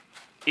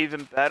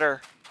even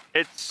better.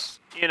 It's,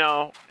 you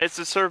know, it's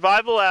a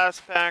survival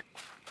aspect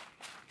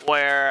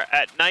where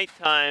at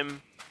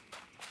nighttime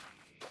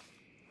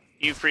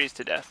you freeze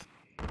to death.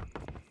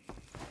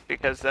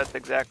 Because that's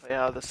exactly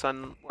how the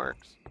sun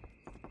works.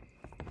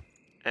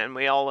 And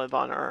we all live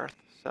on Earth,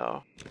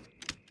 so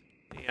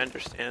we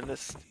understand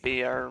this to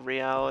be our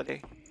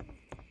reality.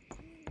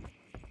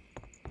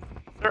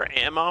 Is there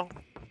ammo?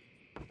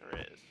 There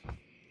is. Give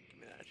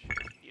me that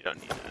shit. You don't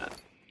need that.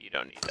 You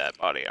don't need that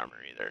body armor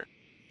either.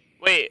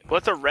 Wait,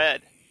 what's a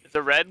red? Is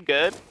a red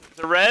good? Is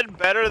a red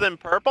better than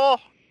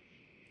purple?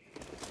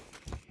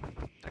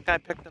 That guy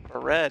picked up a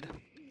red.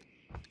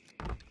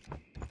 What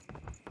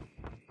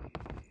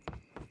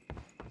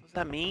does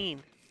that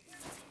mean?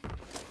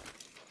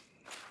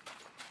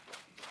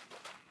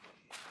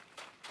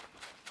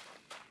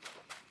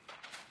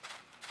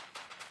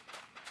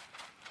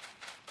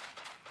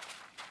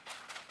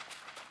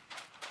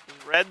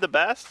 Is red the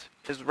best?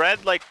 Is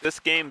red like this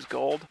game's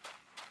gold?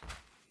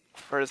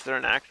 Or is there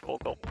an actual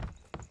gold?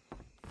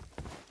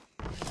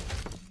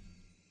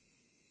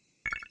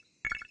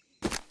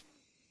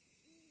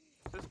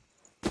 Is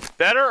this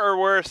better or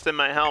worse than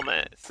my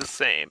helmet? It's the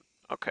same.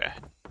 Okay.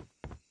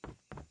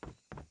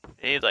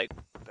 I need like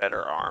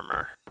better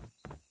armor.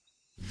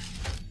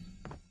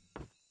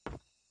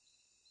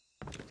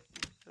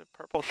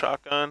 Purple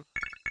shotgun.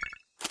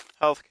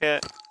 Health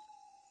kit.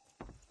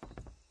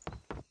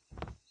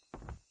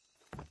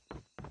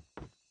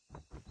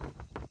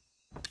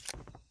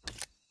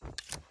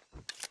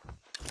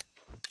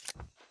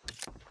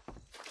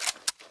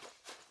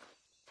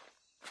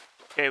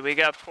 Okay, we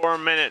got 4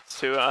 minutes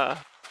to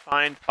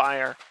find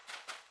fire.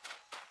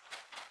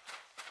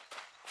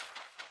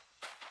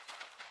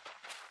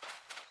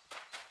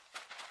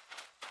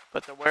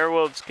 But the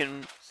werewolves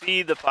can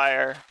see the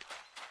fire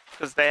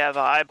because they have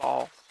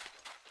eyeballs.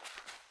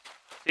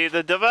 See,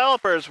 the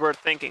developers were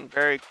thinking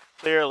very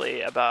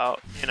clearly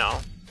about, you know,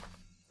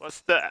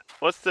 what's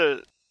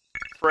the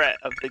threat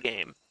of the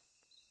game?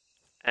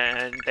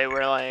 And they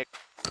were like,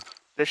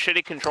 the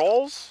shitty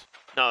controls?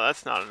 No,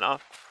 that's not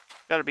enough.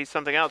 Gotta be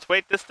something else.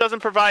 Wait, this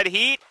doesn't provide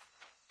heat?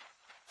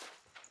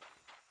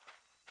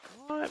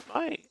 Well, it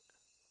might.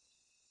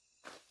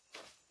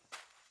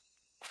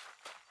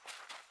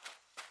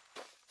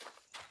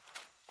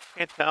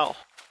 Can't tell.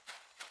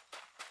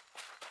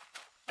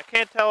 I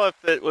can't tell if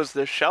it was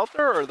the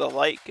shelter or the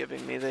light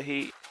giving me the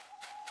heat.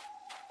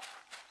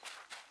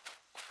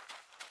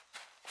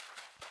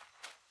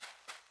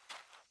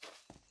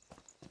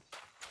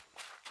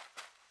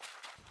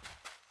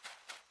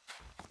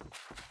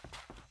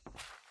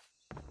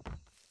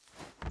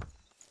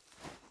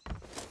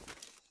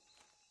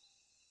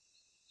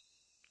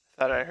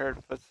 Thought I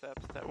heard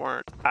footsteps that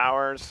weren't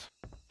ours.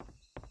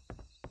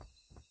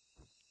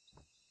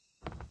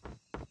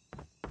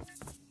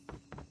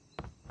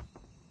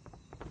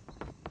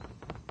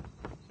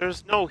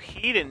 There's no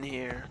heat in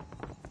here.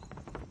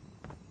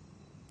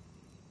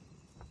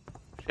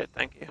 Shit,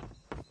 thank you.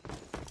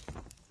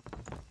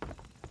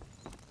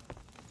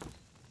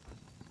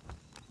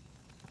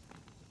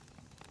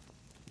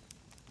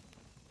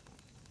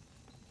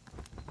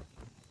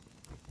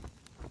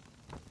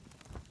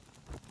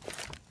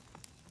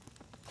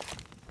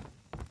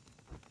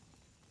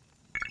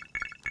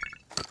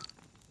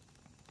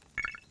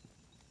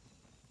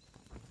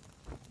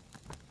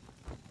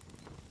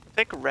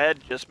 I think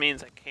red just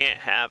means I can't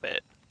have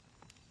it.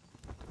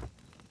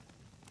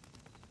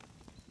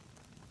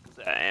 Because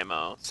the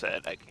ammo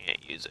said I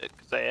can't use it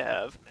because I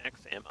have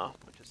max ammo,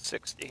 which is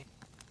 60.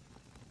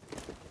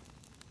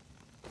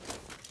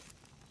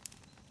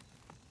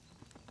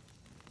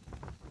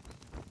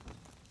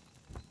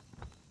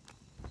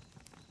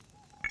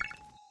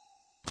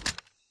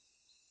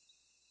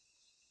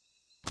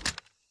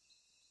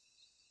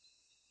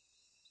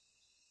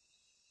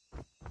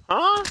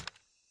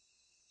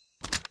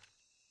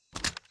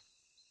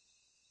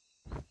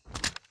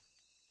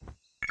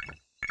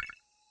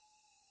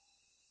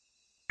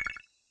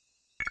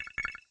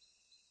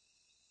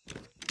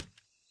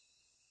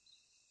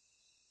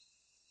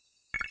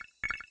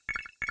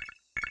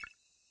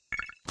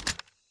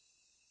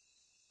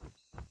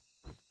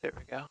 There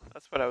we go.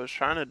 That's what I was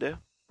trying to do.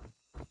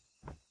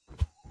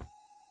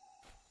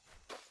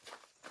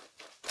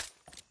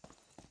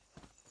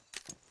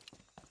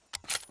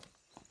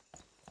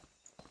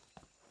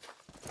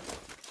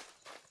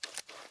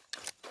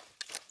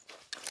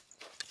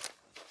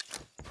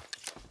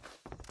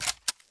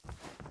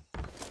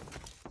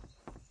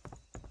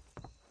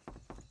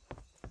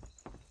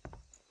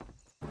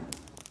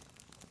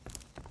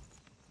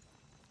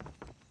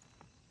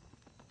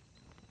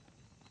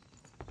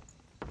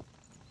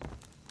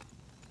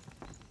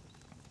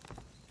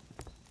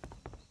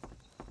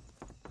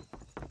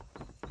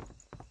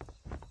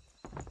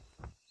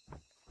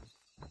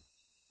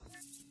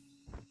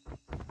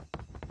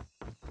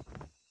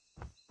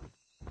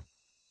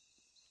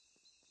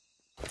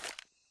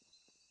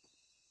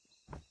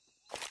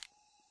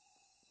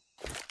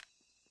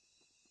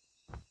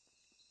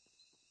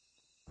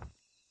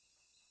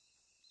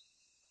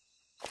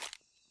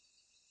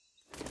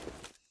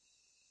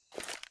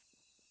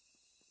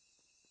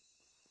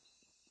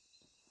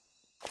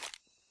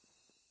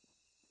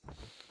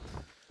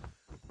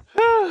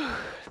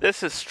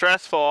 This is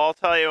stressful, I'll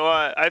tell you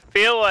what. I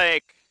feel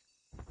like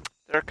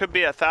there could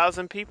be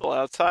 1,000 people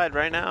outside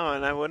right now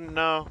and I wouldn't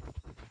know.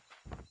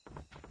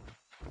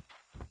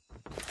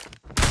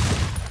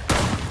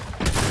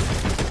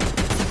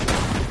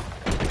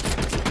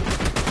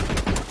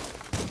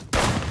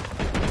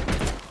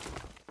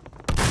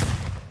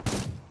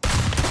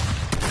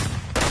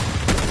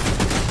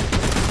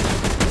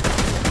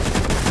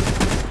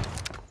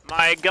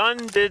 My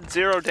gun did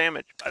 0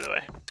 damage, by the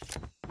way.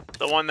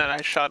 The one that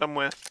I shot him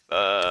with,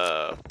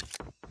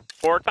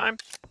 4 times?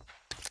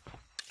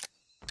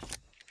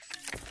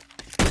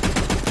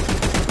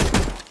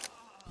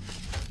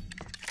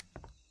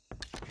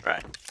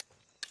 Right.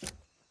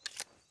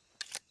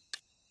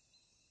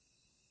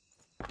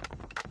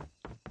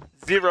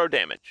 Zero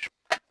damage.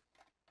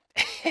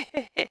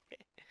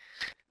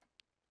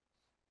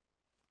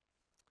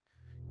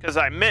 Because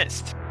I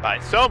missed by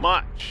so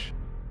much.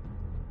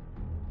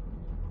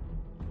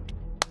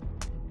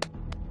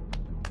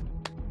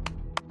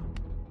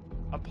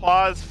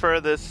 Applause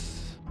for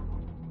this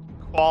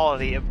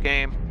quality of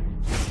game.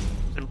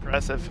 It's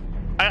impressive.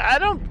 I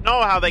don't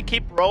know how they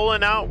keep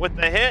rolling out with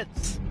the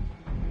hits.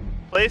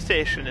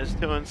 PlayStation is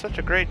doing such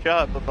a great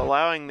job of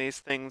allowing these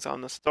things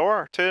on the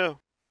store, too.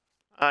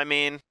 I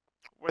mean,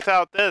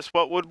 without this,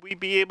 what would we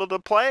be able to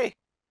play?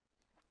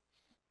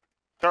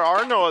 There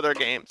are no other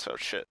games, so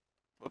shit.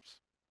 Whoops.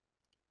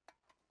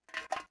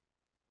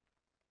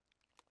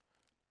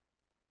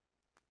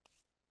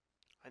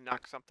 I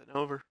knocked something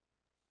over.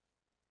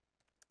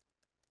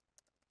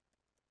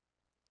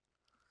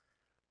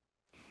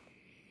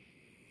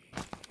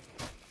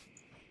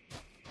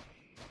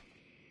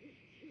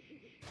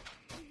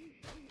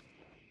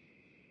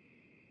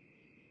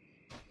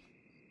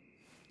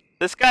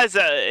 This guy's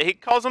he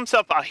calls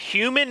himself a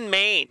human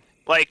main.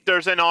 Like,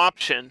 there's an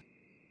option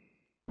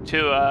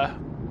to,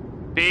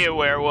 be a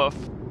werewolf.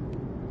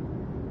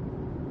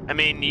 I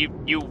mean,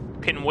 you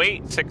can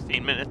wait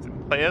 16 minutes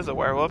and play as a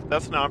werewolf.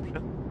 That's an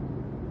option.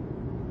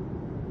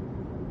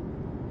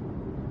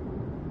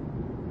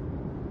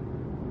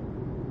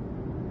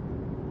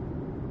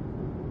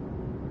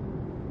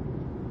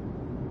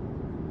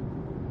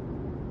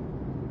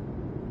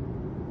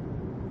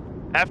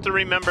 Have to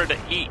remember to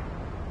eat.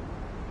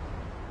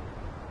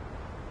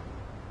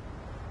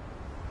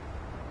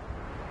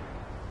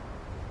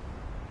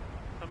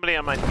 Somebody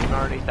on my team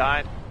already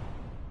died.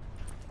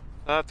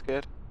 So that's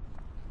good.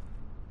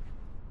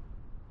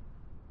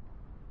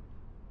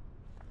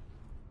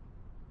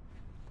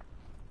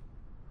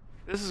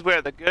 This is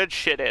where the good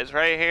shit is,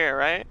 right here,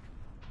 right?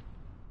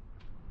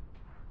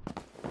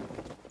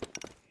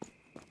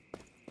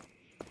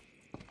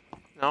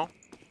 No?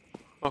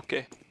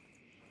 Okay.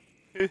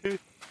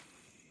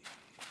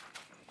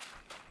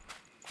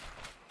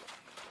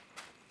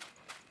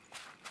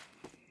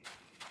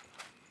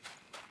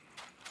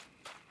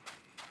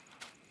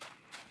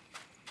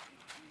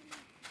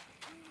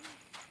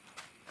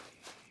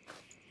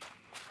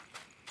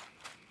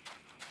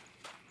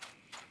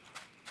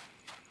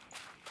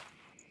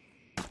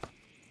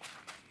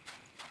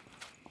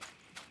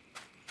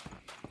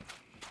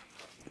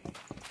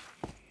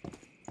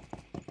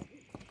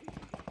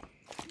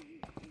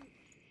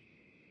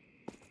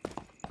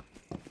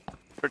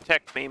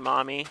 Protect me,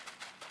 mommy.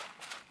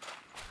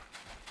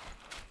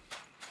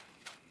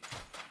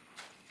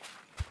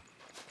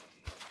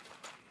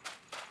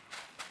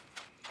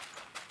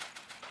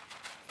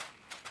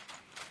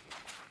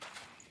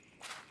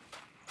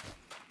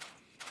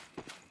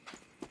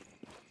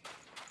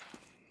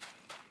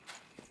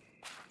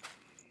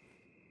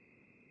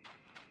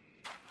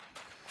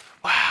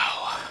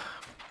 Wow.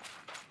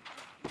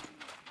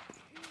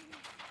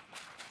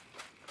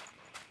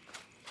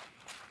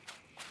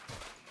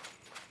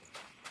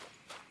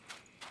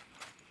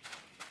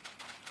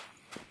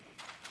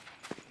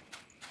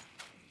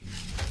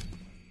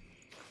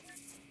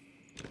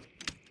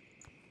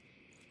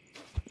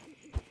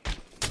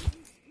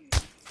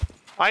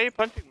 Why are you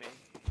punching me?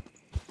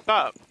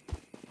 Stop.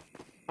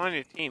 on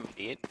your team,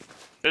 idiot.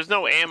 There's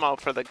no ammo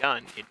for the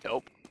gun, you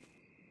dope.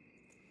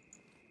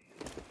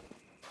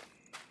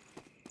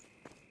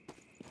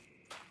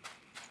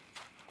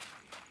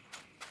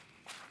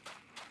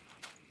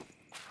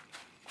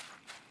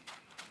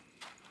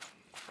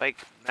 Like,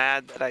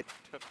 mad that I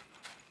took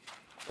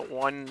the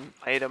one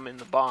item in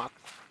the box.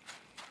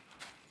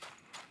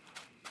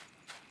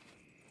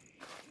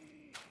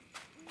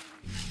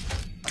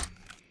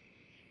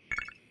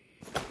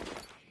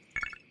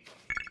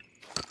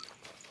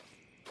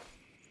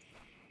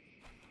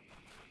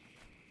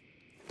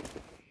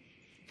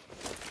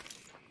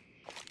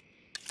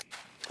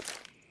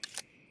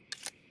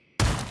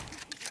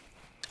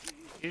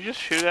 You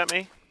just shoot at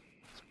me?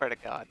 I swear to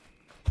God.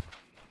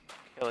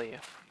 Kill you.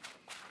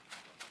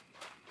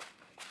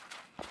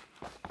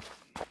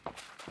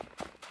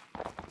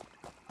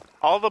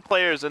 All the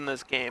players in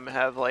this game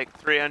have like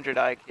 300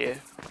 IQ.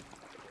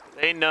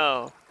 They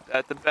know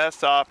that the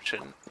best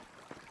option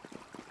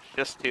is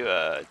just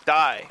to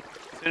die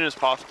as soon as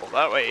possible.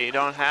 That way you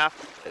don't have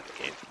to play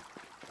the game.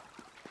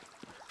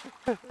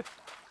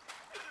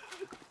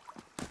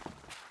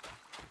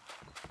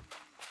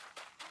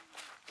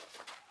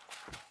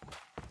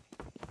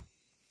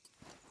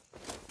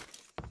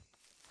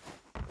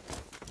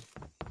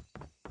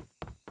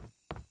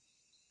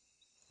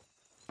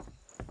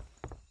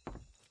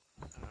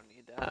 I don't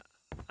need that.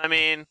 I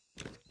mean,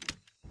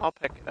 I'll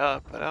pick it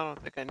up, but I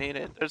don't think I need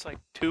it. There's like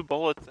 2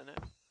 bullets in it.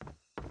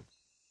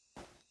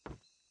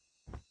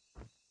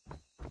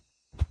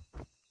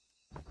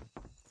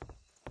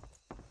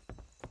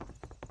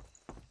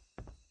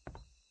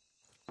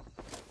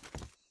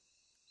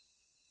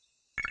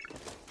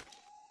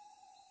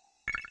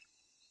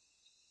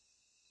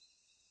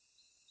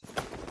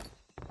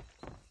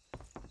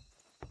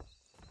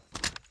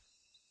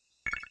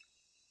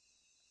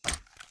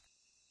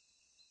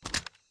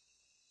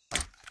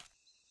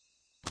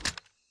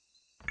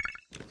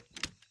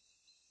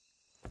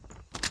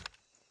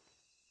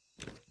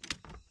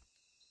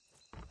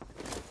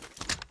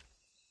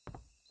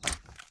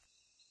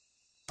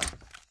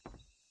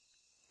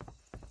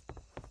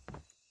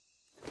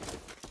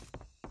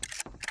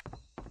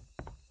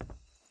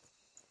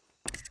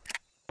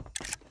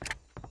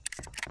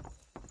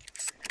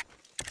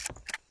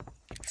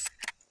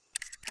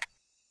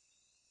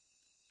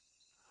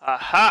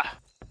 Aha!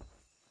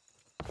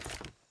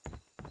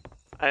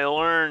 I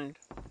learned.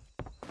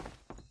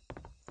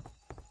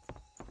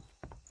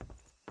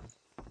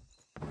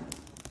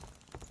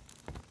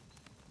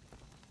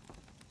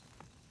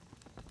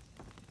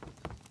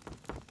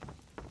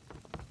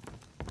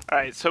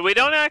 Alright, so we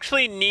don't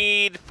actually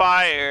need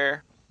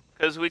fire,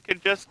 because we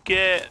could just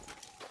get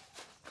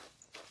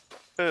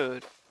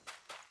food,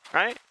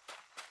 right?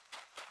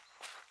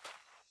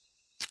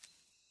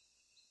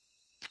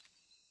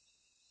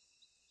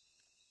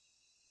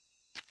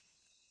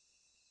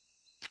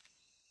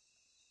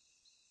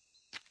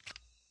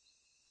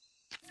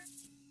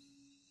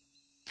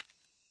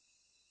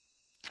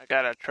 I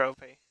got a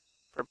trophy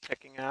for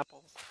picking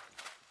apples.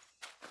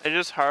 I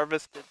just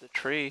harvested the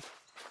tree.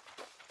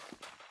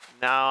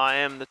 Now I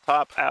am the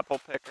top apple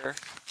picker.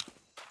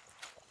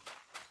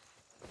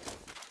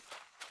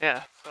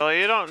 Yeah, so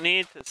you don't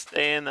need to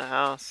stay in the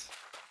house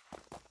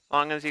as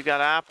long as you got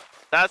apples.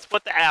 That's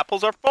what the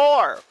apples are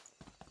for!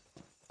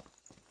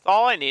 That's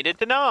all I needed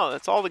to know.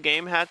 That's all the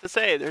game had to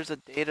say. There's a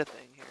data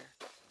thing here.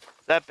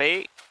 Is that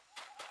bait?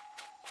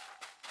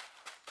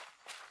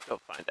 Let's go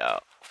find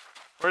out.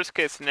 Worst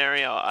case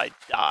scenario, I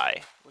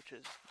die, which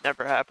has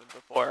never happened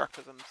before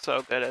because I'm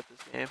so good at this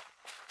game.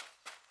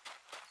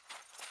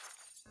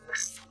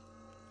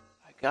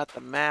 I got the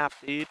map,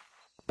 dude.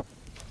 What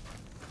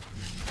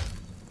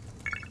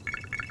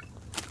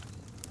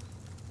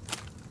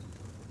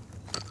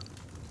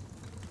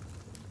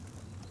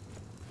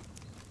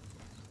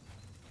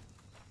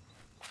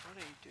are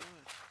you doing?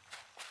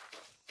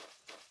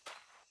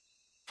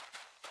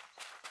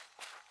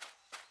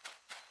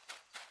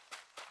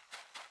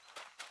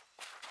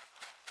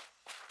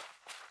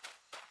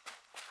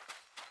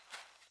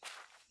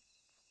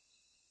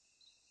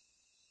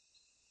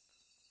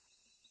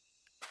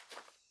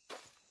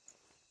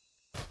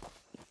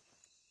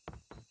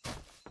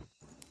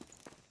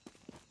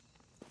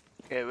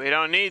 Okay, we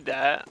don't need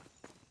that.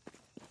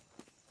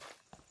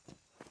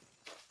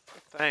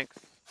 Thanks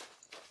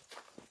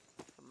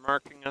for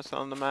marking us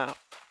on the map.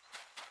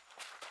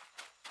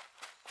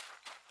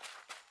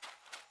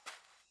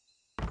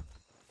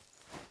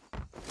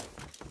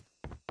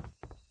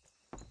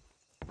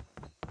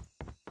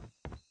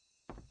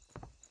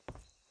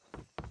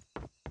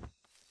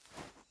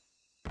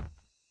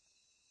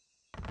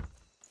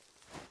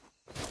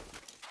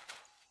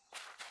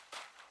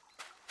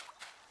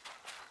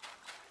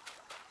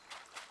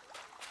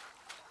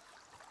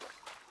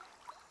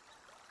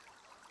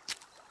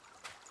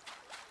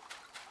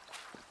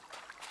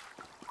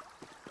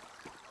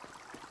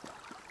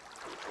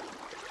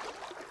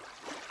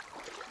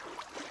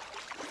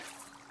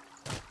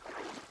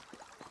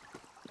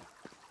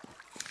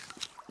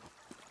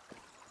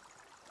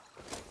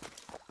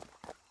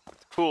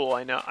 cool.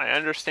 I know. I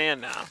understand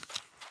now.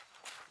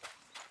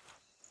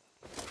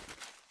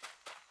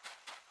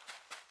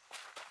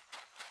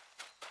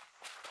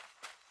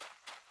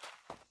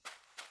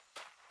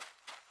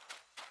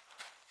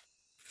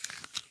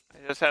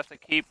 I just have to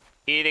keep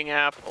eating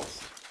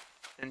apples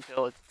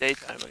until it's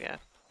daytime again.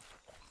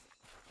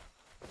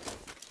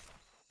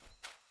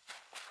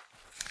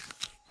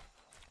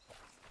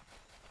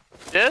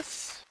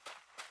 This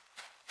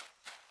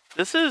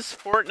is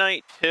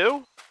Fortnite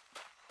 2.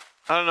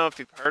 I don't know if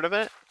you've heard of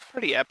it. It's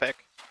pretty epic.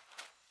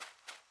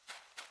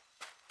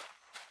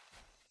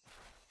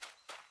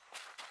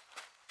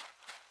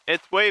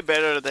 It's way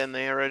better than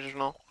the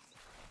original.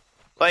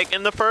 Like,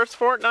 in the first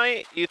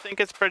Fortnite, you think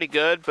it's pretty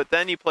good, but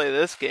then you play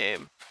this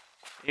game.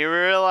 You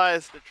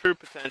realize the true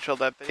potential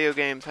that video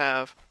games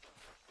have.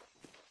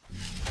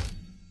 This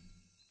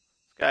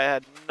guy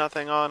had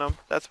nothing on him.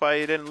 That's why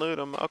you didn't loot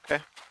him. Okay.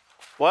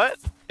 What?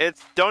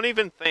 It's, don't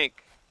even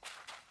think.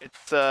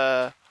 It's,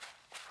 the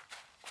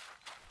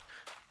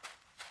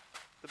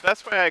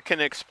best way I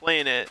can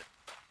explain it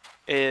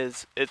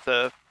is it's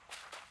a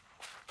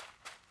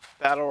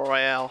battle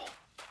royale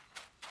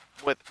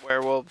with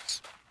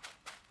werewolves.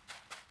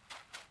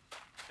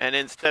 And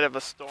instead of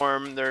a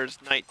storm, there's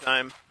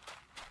nighttime.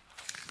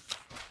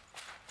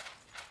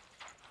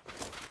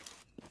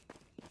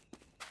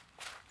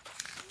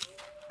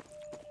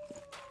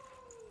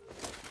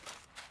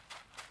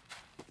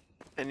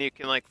 And you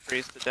can, like,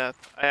 freeze to death.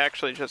 I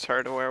actually just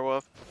heard a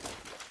werewolf,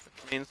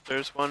 which means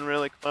there's one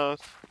really close.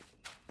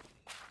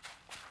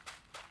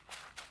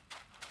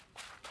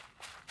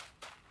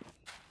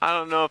 I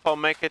don't know if I'll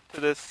make it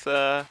to this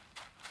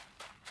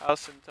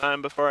house in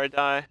time before I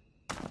die.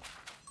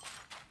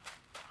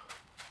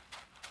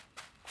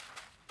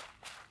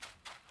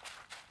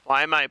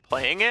 Why am I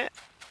playing it?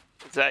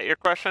 Is that your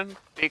question?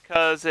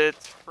 Because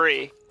it's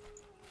free.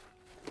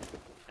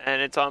 And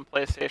it's on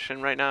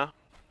PlayStation right now.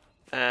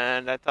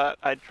 And I thought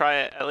I'd try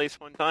it at least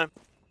one time.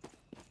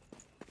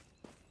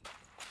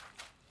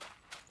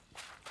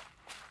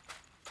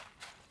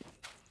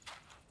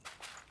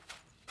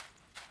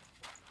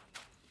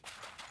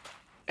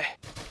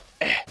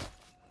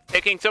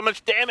 Taking so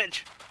much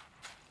damage!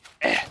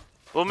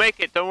 We'll make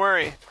it, don't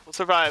worry. We'll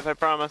survive, I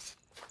promise.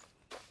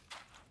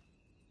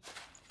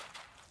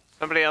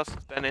 Somebody else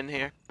has been in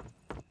here,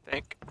 I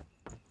think.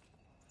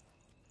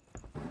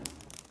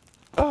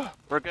 Oh,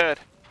 we're good.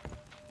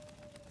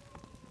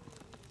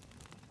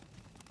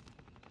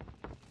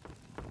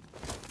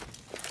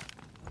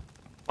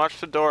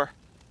 Watch the door.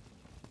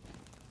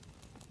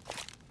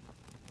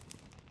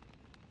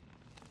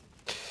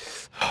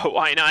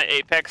 Why not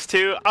Apex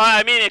 2?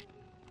 I mean, it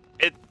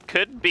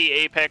could be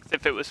Apex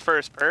if it was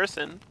first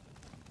person.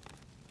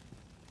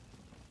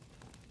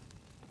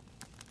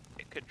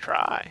 It could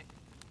try.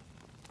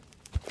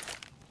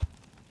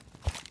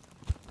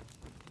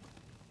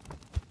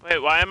 Wait,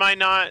 why am I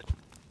not?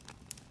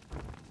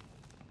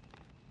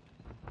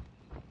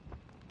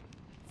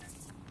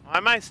 Why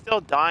am I still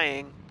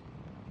dying?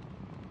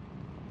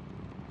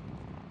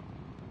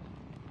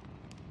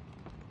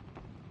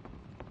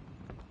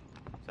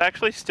 It's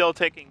actually still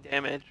taking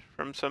damage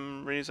from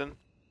some reason.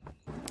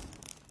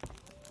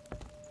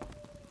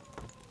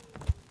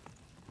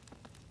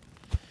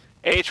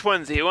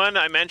 H1Z1,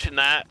 I mentioned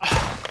that. Oh,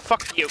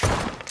 fuck you.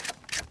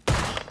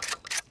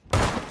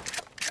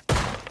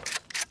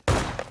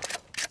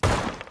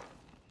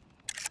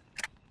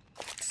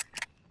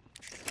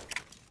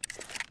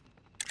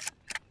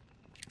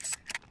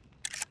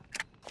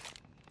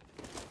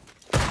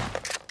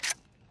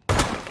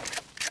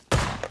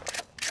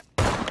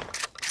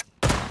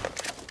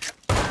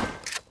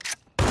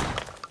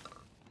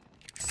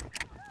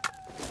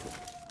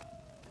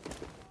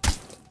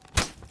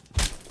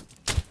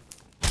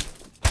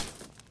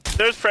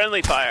 There's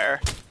friendly fire,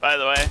 by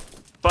the way,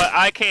 but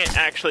I can't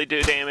actually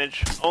do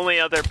damage. Only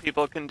other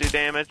people can do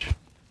damage.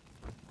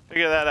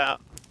 Figure that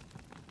out.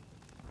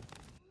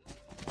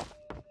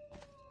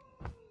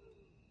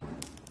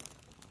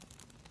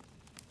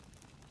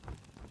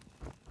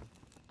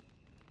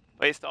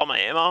 Waste all my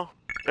ammo?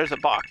 There's a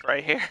box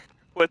right here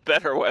with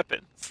better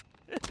weapons.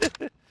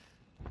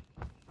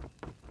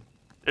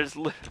 There's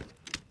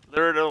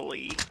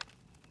literally...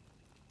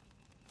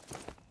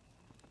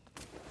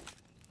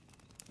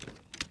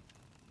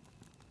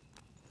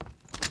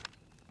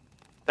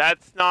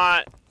 That's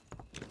not...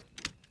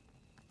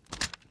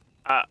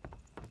 It's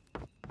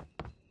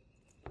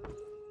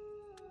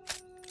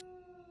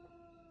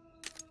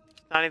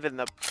not even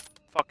the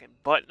fucking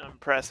button I'm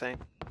pressing.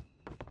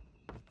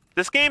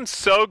 This game's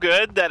so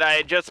good that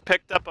I just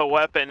picked up a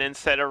weapon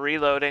instead of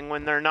reloading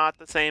when they're not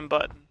the same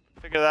button.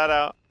 Figure that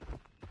out.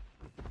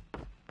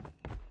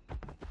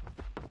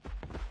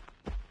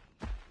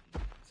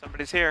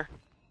 Somebody's here.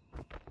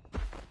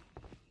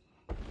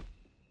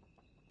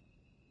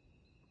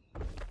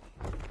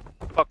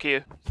 Fuck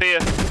you. See ya.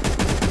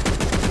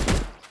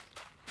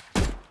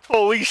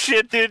 Holy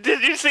shit, dude.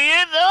 Did you see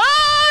it?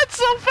 Ah, it's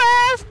so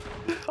fast.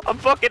 I'm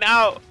fucking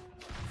out.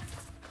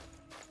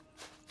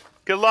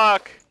 Good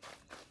luck.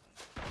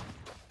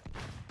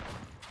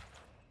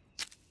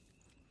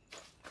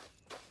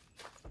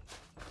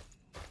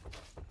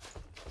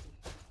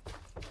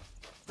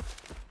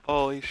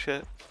 Holy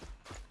shit.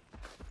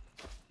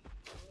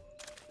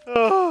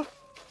 Oh.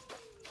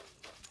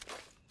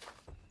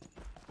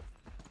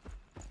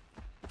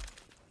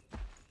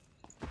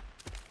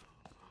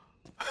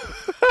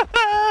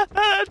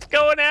 It's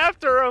going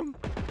after him.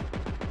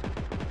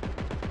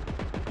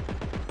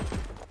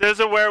 There's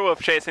a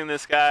werewolf chasing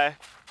this guy.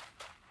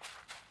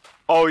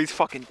 Oh, he's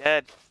fucking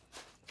dead.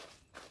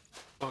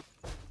 Fuck.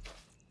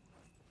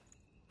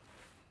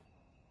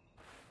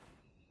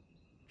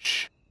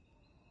 Shh.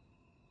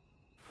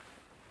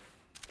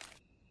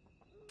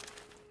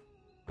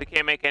 We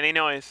can't make any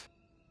noise.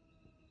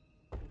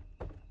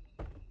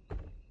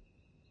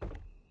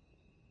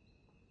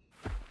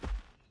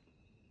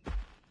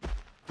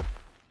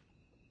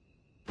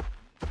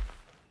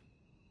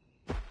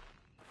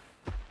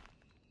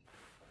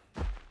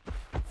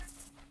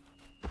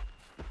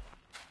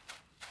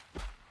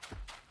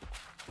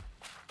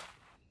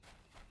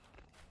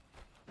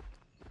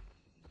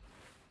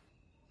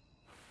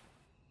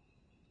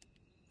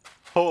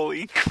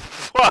 Holy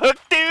fuck,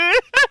 dude!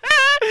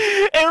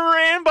 It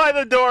ran by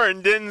the door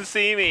and didn't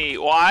see me.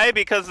 Why?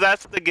 Because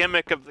that's the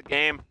gimmick of the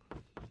game.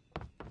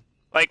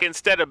 Like,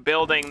 instead of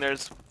building,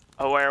 there's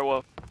a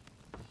werewolf.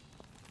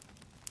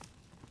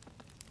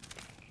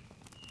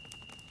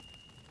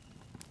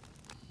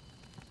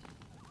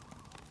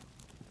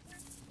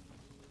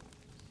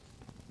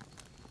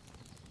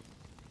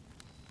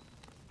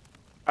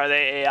 Are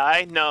they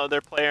AI? No,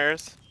 they're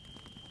players.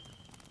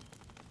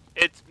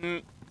 It's...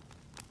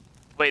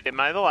 Wait, am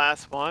I the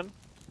last one?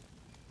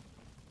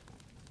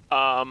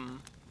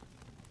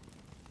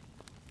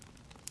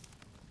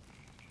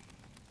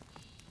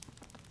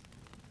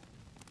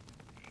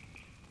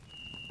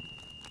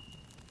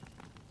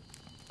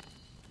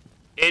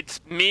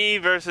 It's me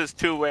versus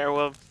 2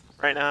 werewolves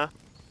right now.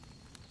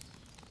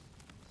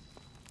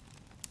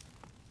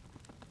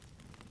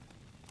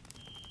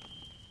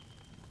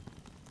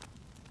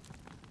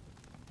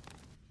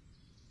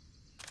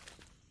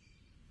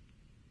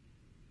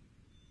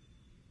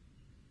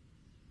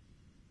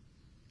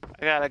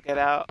 I gotta get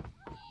out.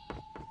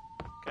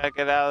 Gotta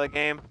get out of the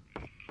game.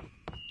 It's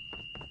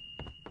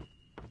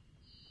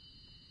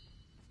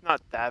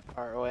not that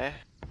far away.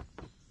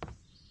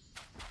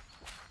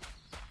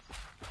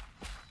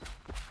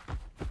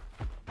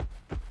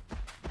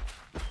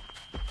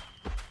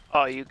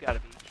 Oh, you gotta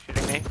be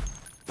shitting me.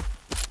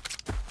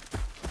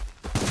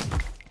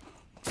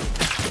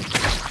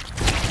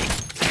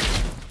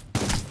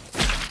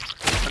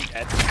 I'm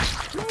dead.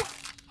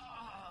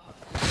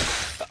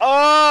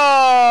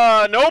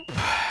 Oh, nope.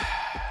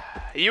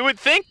 You would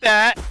think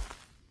that.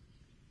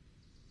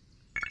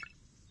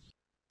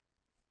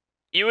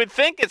 You would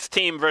think it's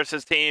team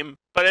versus team,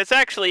 but it's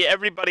actually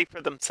everybody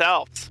for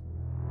themselves.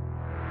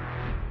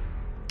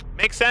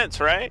 Makes sense,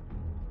 right?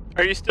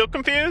 Are you still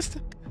confused?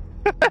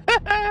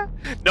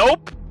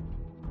 Nope.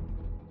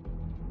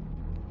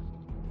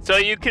 So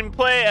you can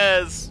play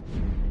as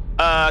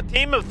a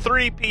team of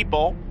 3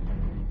 people,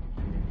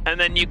 and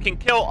then you can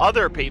kill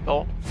other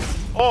people,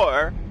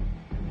 or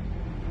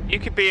you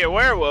could be a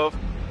werewolf,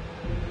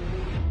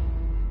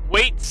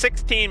 wait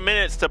 16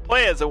 minutes to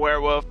play as a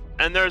werewolf,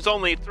 and there's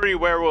only 3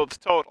 werewolves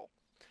total.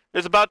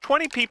 There's about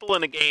 20 people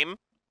in a game.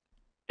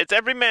 It's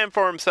every man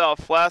for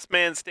himself. Last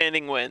man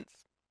standing wins.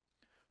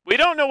 We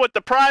don't know what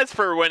the prize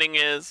for winning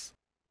is,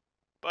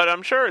 but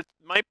I'm sure it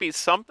might be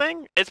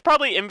something. It's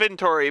probably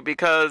inventory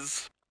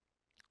because,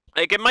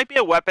 like, it might be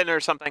a weapon or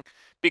something,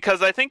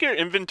 because I think your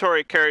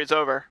inventory carries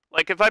over.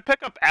 Like, if I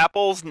pick up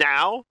apples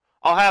now,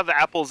 I'll have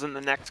apples in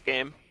the next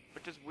game,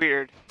 which is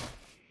weird.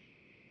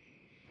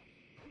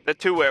 The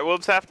 2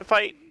 werewolves have to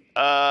fight?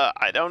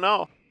 I don't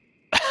know.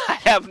 I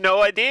have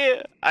no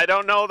idea. I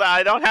don't know that.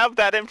 I don't have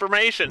that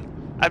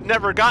information. I've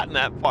never gotten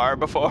that far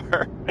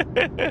before.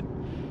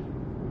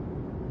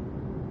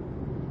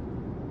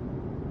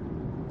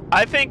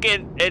 I think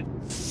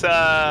it's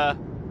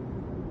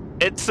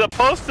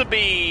supposed to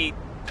be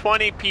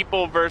 20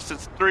 people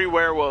versus 3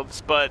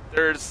 werewolves, but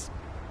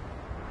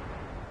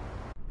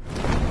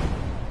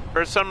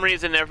for some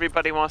reason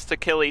everybody wants to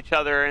kill each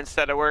other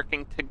instead of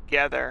working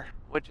together,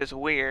 which is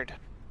weird.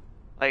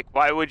 Like,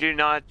 why would you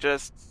not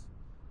just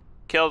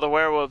kill the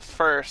werewolves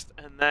first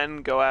and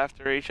then go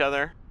after each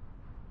other?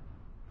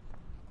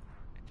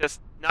 Just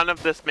none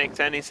of this makes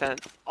any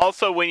sense.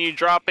 Also, when you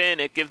drop in,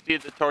 it gives you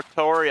the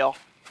tutorial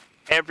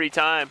every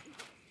time.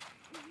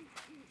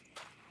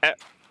 There's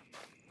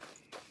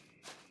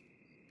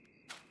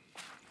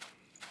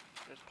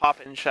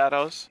pop-in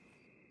shadows.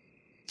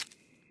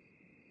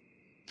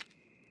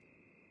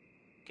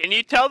 Can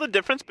you tell the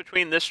difference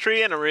between this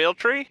tree and a real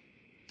tree?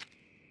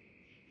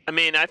 I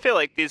mean, I feel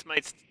like these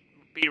might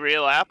be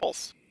real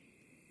apples.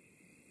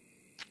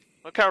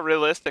 Look how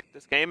realistic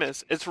this game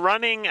is. It's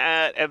running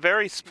at a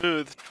very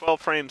smooth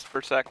 12 frames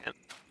per second,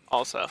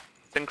 also.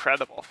 It's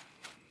incredible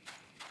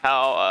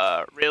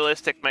how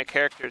realistic my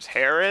character's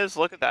hair is.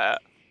 Look at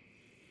that.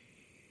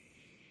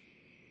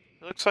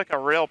 It looks like a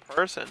real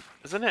person.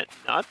 Isn't it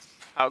nuts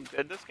how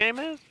good this game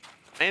is?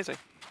 Amazing.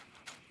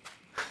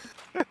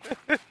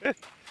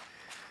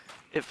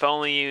 If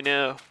only you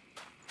knew.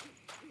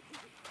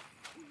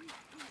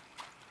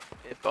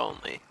 if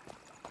only.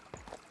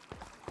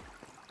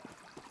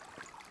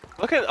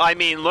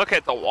 Look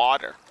at the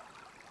water.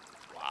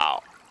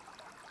 Wow.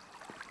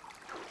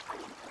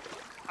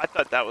 I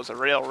thought that was a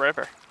real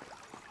river.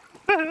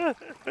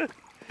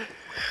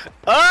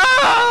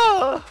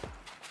 Ah!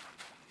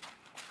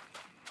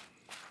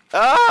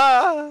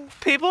 Ah!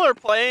 People are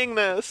playing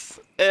this.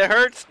 It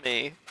hurts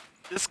me.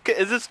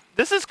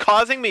 This is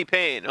causing me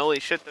pain. Holy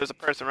shit, there's a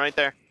person right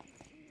there.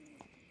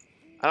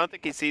 I don't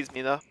think he sees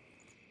me though.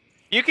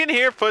 You can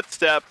hear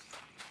footsteps,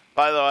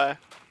 by the way.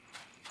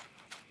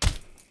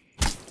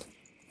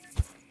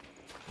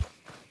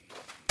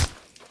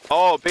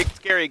 Oh, big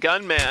scary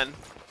gunman.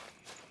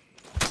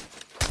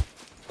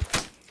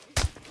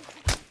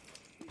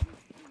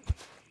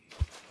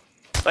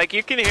 Like,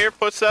 you can hear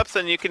footsteps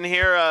and you can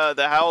hear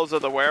the howls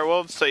of the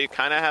werewolves, so you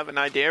kind of have an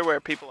idea where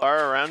people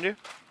are around you.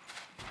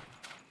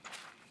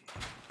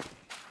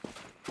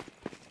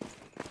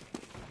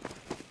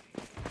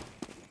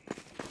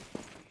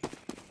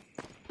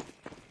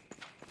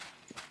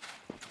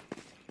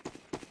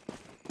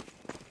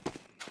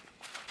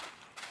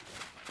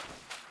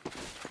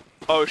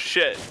 Oh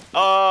shit.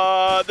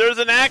 There's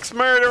an axe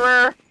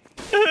murderer!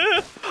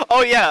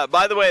 Oh yeah,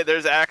 by the way,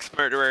 there's axe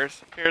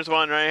murderers. Here's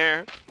one right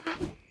here.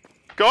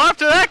 Go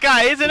after that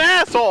guy, he's an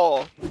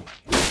asshole!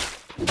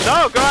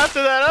 No, go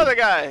after that other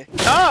guy!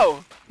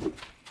 No!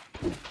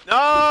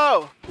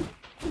 No!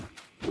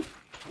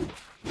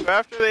 Go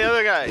after the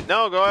other guy.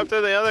 No, go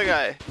after the other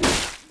guy.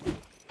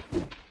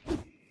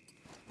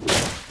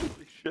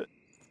 Holy shit.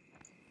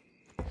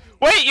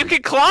 Wait, you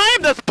can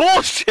climb? That's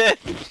bullshit!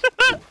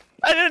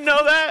 I didn't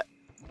know that.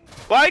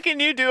 Why can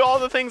you do all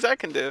the things I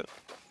can do?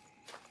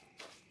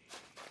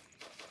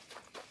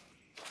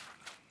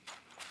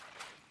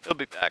 He'll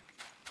be back.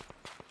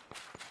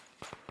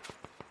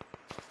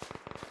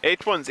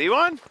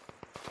 H1Z1?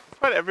 That's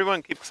what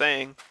everyone keeps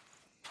saying.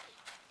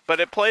 But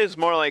it plays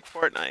more like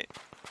Fortnite.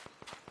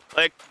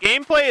 Like,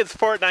 gameplay is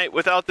Fortnite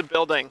without the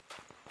building.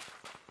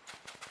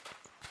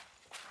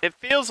 It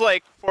feels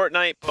like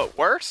Fortnite, but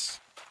worse.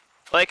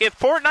 Like, if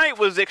Fortnite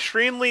was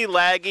extremely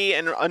laggy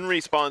and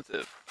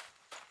unresponsive,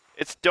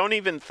 it's Don't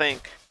Even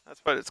Think.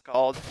 That's what it's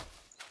called.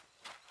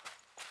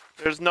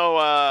 There's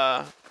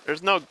no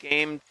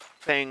game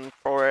thing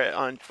for it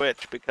on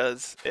Twitch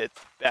because it's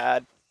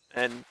bad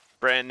and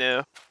brand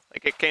new.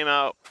 Like, it came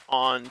out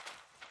on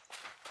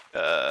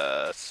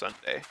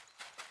Sunday,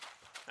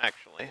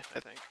 actually, I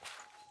think.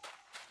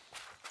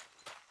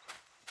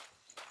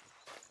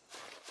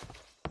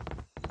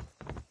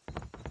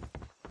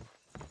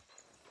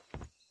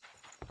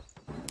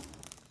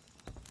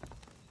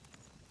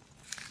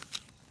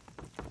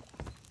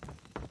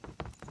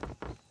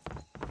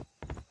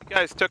 You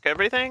guys took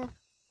everything?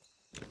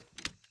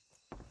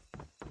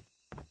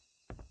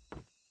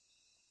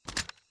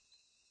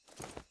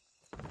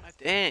 God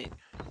dang.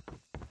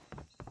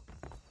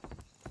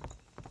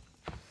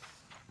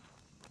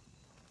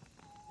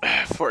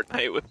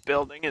 Fortnite with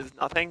building is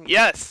nothing?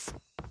 Yes!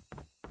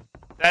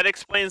 That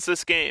explains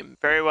this game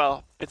very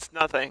well. It's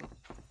nothing.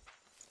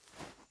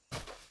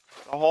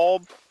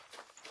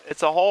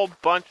 It's a whole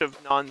bunch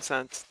of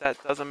nonsense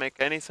that doesn't make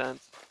any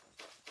sense.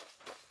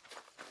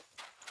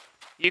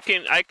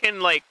 I can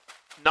like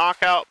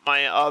knock out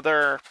my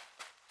other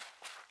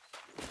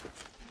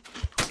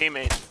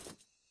teammates.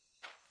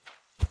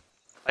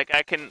 Like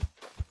I can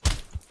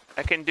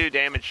do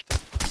damage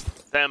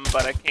to them,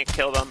 but I can't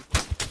kill them.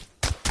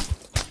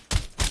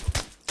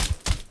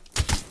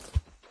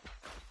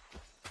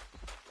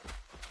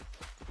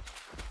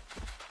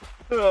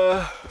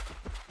 Ah!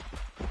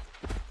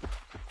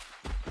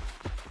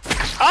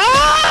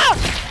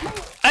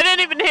 I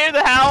didn't even hear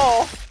the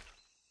howl.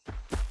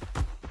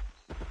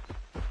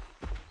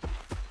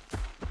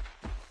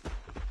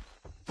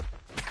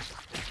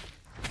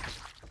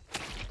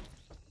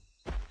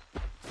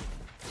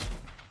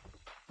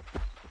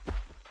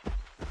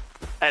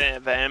 I didn't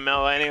have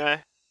ammo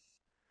anyway.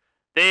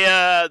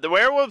 The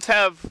werewolves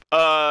have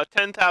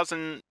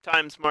 10,000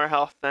 times more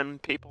health than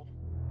people.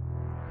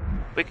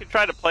 We could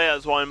try to play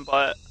as one,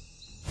 but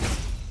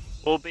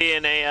we'll be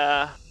in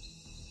a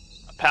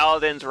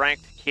paladin's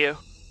ranked queue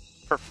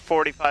for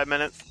 45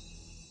 minutes.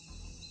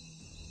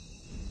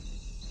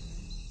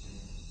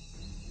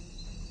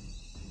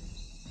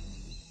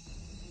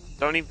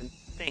 Don't even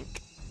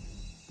think.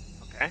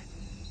 Okay?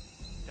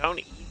 Don't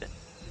even.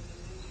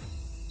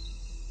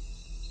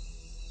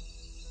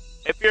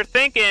 If you're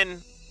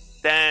thinking,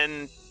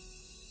 then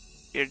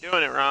you're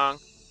doing it wrong.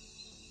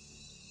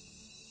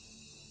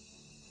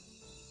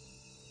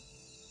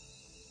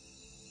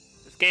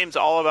 This game's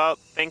all about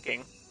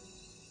thinking.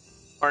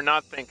 Or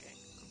not thinking.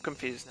 I'm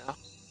confused now.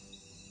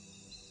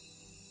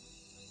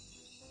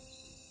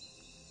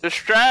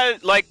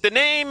 The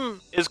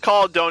name is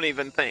called Don't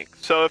Even Think.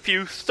 So if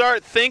you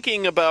start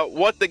thinking about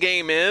what the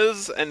game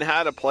is and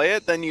how to play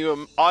it, then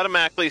you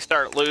automatically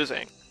start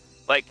losing.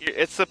 Like,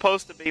 it's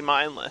supposed to be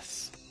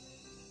mindless.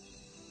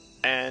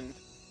 And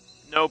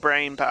no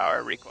brain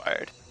power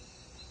required.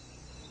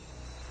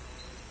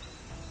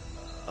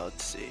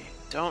 Let's see.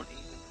 Don't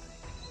even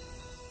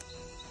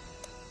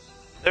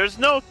think. There's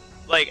no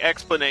like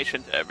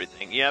explanation to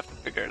everything. You have to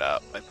figure it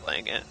out by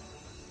playing it.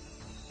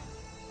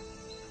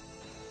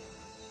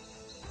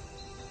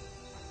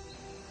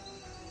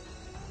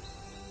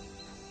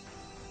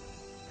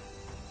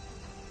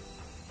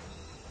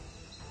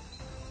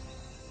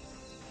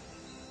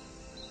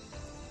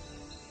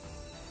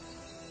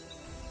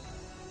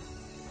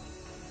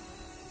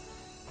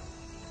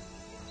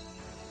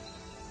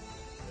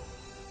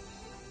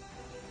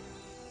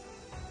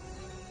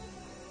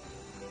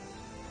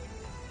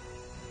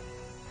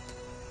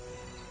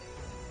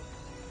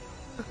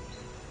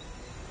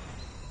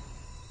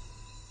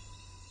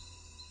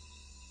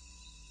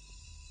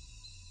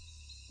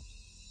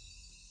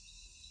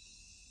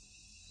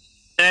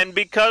 And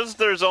because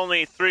there's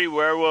only 3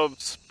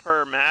 werewolves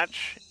per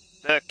match,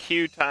 the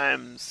queue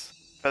times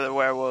for the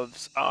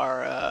werewolves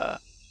are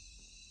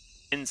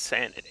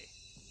insanity.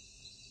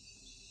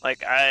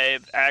 Like,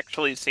 I've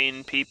actually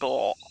seen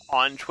people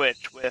on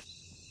Twitch with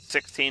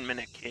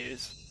 16-minute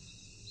queues.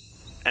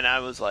 And I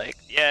was like,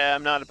 yeah,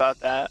 I'm not about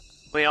that.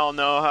 We all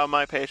know how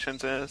my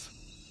patience is.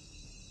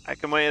 I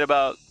can wait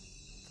about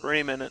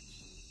 3 minutes.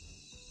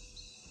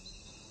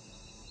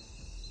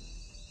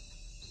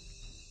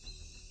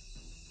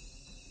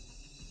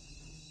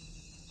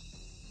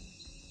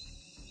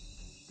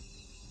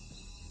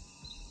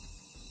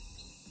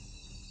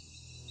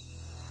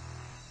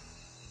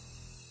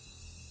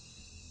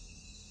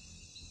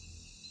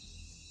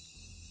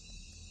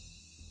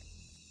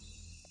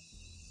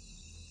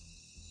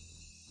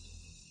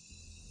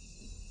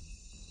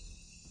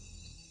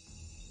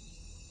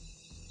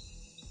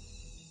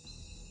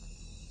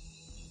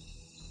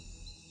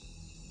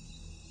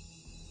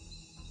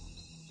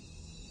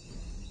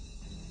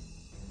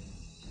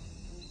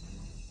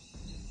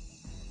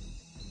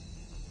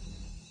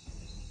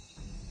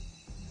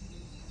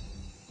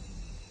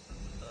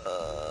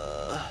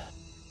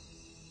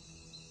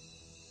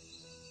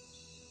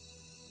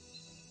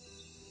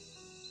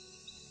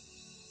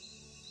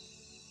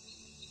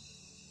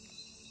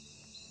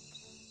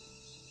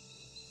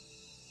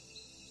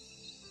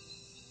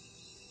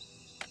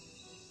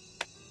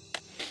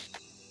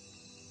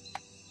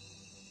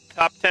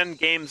 Top 10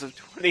 games of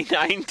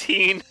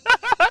 2019.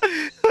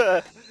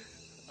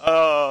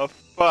 Oh,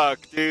 fuck,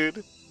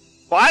 dude.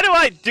 Why do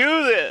I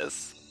do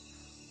this?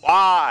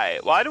 Why?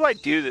 Why do I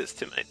do this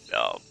to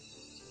myself?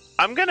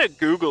 I'm gonna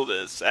Google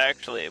this,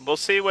 actually. We'll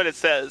see what it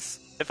says.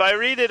 If I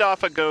read it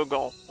off of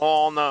Google,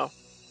 oh no.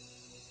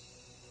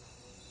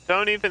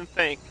 Don't even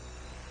think.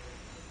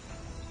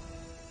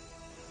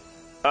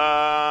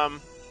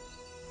 Um...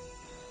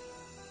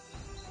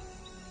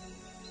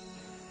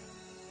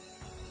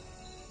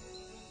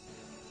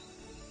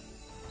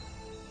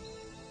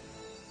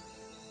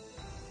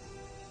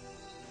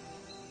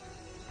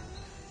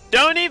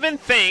 Don't even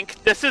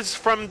think. This is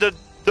from the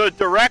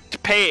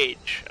direct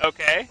page,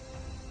 okay?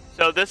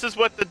 So this is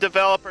what the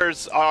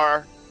developers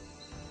are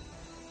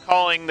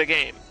calling the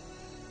game.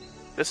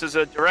 This is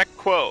a direct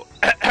quote.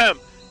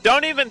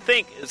 Don't even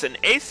think is an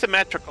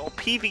asymmetrical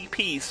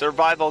PvP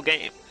survival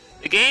game.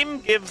 The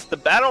game gives the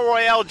battle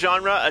royale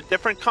genre a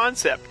different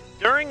concept.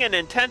 During an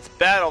intense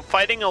battle,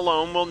 fighting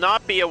alone will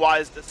not be a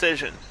wise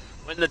decision.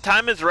 When the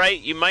time is right,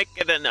 you might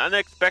get an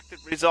unexpected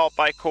result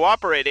by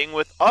cooperating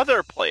with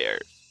other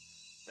players.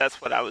 That's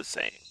what I was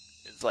saying.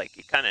 It's like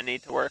you kind of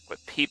need to work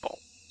with people.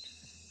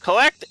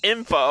 Collect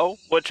info,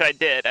 which I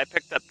did. I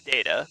picked up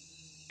data.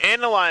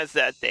 Analyze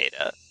that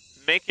data.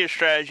 Make your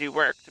strategy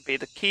work to be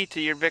the key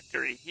to your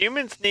victory.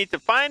 Humans need to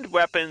find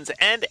weapons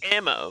and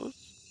ammo.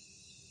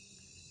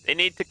 They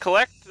need to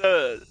collect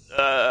the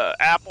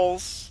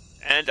apples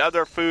and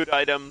other food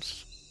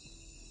items.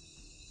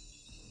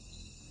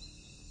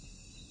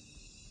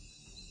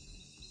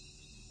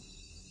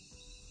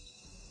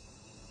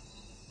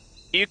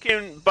 You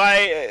can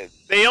buy...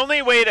 The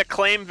only way to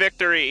claim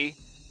victory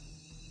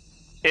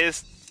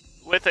is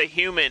with a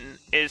human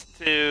is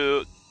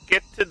to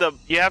get to the...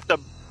 You have to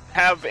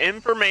have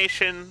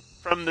information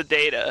from the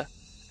data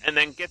and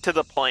then get to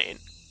the plane.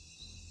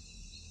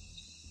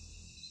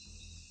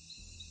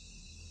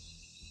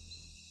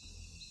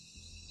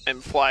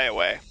 And fly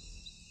away.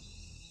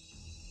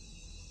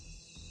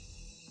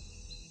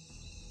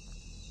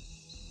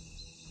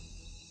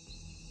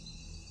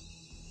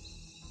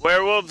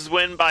 Werewolves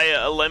win by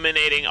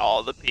eliminating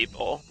all the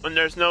people. When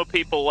there's no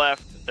people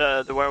left,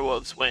 the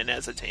werewolves win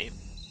as a team.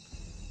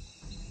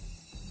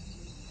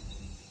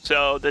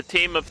 So the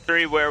team of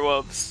 3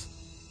 werewolves,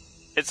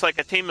 it's like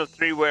a team of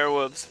 3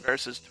 werewolves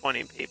versus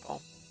 20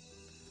 people.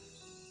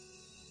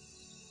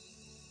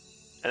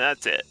 And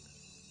that's it.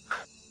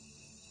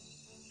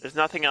 There's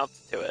nothing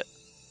else to it.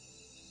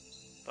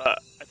 But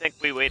I think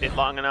we waited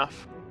long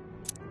enough.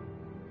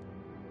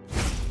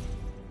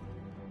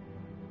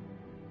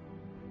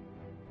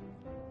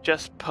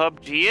 Just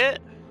PUBG it?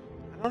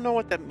 I don't know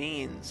what that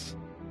means.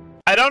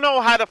 I don't know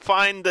how to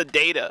find the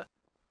data.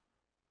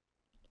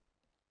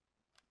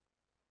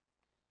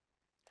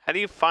 How do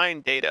you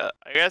find data?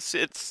 I guess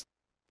it's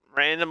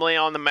randomly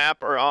on the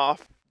map or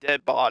off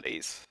dead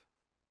bodies.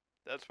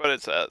 That's what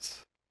it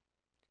says.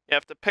 You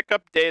have to pick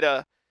up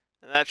data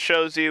And that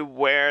shows you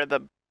where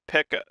the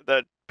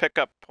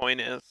pickup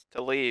point is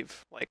to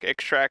leave, like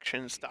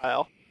extraction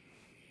style.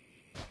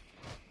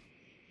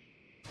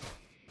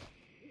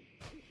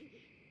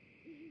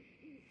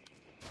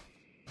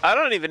 I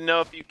don't even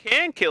know if you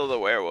can kill the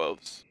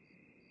werewolves.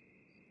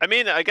 I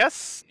mean, I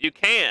guess you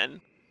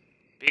can,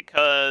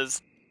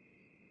 because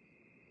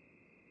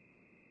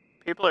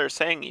people are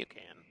saying you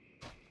can.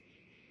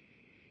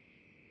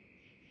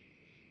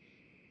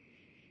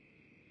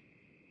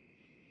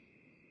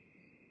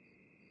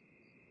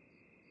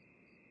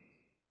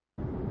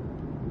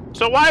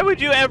 So why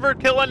would you ever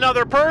kill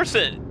another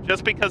person?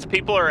 Just because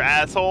people are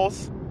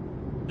assholes?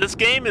 This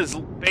game is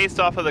based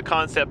off of the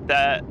concept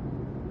that,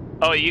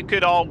 oh, you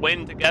could all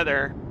win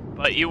together,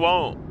 but you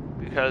won't,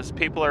 because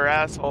people are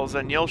assholes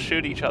and you'll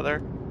shoot each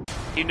other.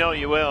 You know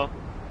you will.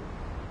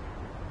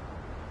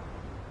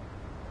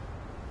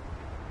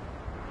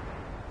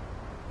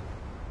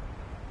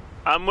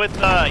 I'm with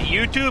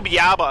YouTube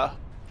Yaba.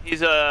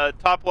 He's a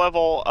top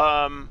level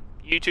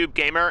YouTube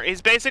gamer.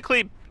 He's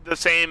basically the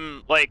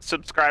same like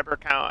subscriber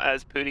count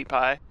as PewDiePie.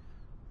 I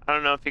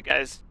don't know if you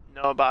guys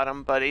know about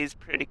him, but he's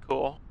pretty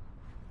cool.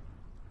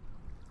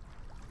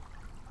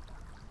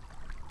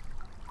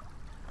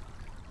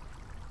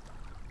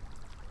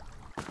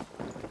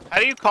 How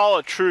do you call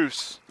a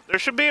truce? There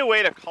should be a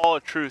way to call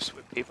a truce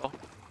with people.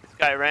 This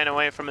guy ran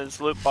away from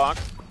his loot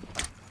box.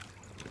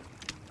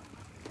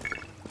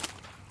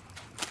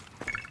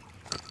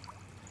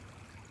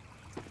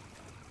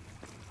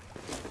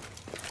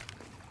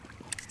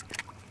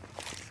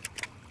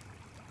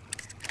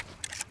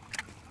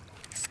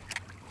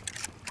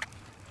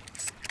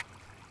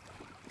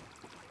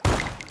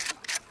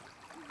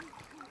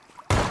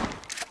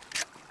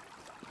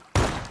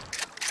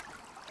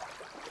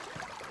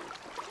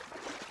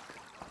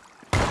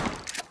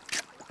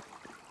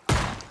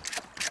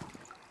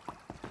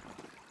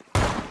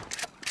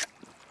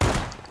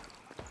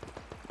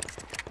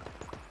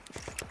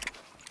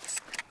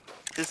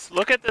 Just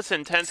look at this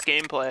intense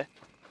gameplay.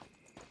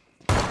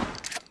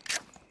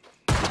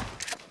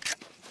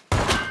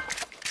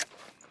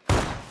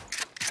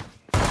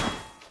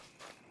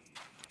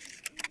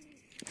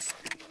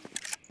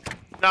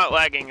 Not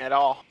lagging at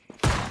all.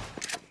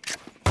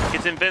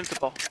 It's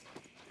invincible.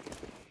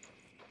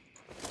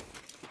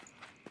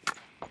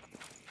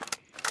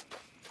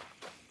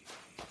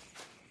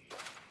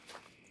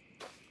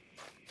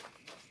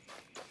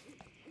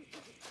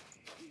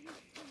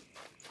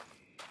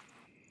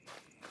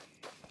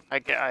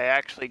 I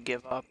actually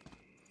give up.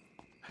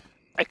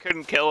 I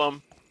couldn't kill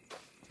him.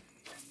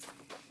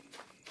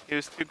 He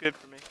was too good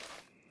for me.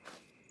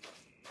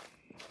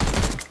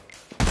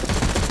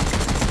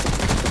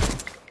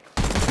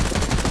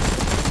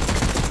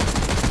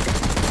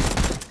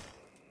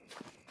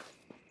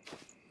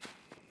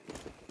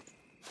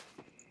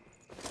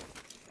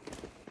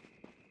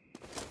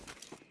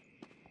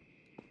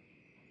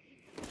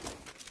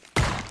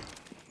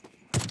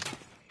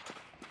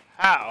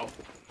 How?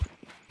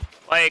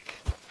 Like...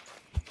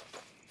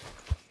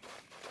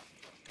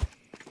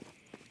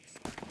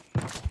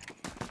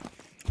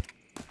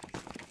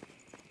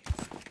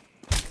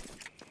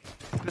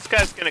 This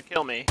guy's gonna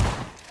kill me.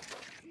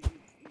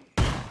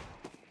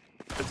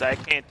 Because I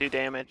can't do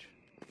damage.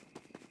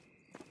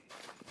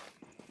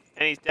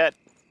 And he's dead.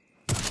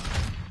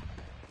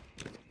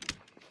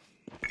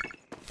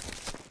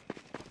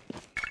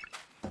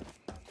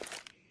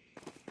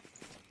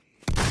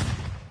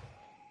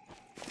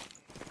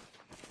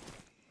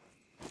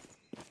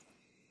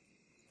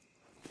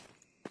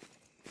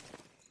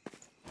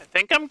 I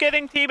think I'm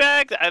getting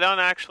teabagged? I don't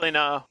actually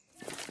know.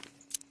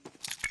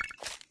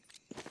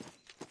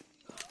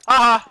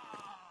 Haha!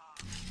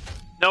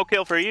 No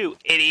kill for you,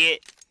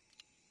 idiot.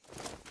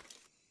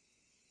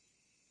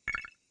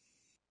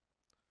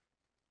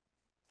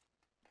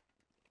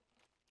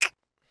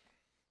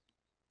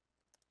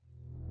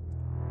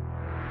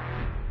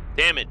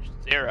 Damage,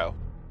 0.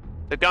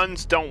 The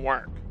guns don't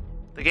work.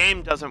 The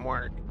game doesn't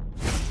work.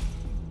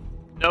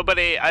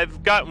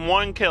 I've gotten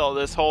 1 kill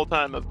this whole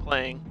time of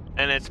playing,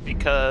 and it's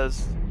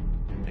because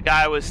the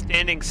guy was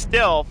standing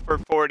still for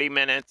 40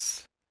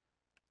 minutes,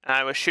 and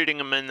I was shooting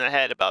him in the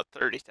head about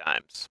 30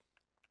 times.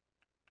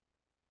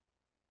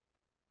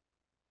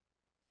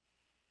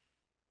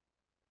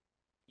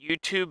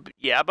 YouTube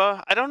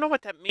Yaba? I don't know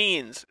what that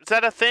means. Is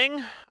that a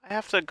thing? I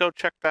have to go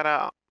check that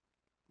out.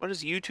 What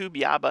does YouTube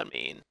Yaba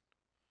mean?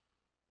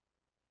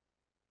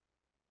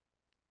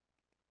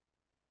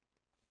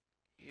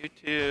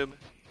 YouTube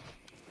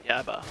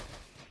Yaba.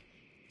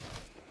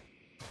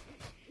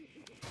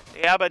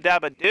 Yabba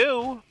dabba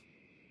doo.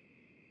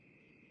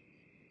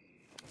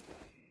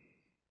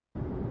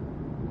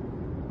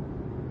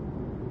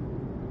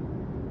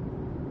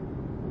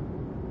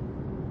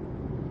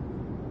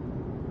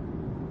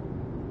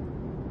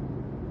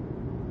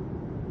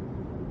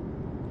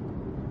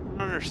 I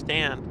don't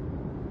understand.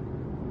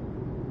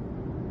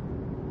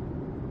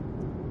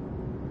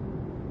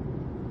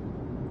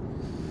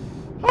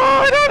 Oh,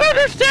 I don't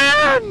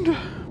understand!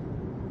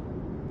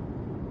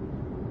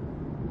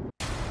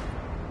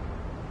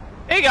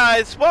 Hey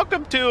guys,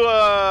 welcome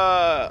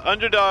to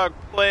Underdog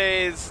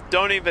Plays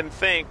Don't Even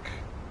Think.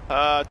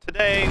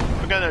 Today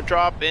we're gonna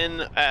drop in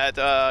at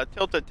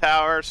Tilted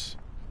Towers.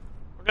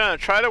 We're gonna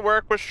try to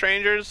work with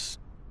strangers,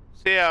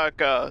 see how it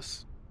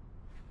goes.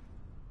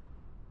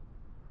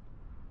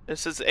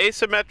 This is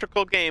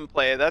asymmetrical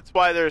gameplay. That's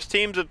why there's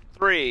teams of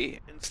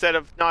 3 instead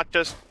of not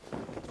just.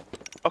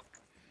 Okay.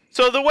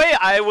 So the way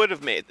I would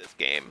have made this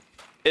game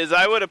is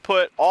I would have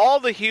put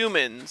all the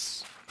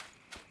humans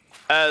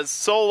as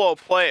solo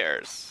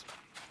players.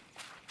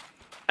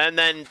 And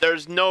then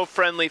there's no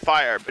friendly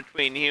fire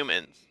between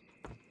humans.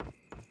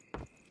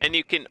 And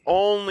you can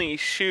only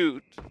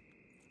shoot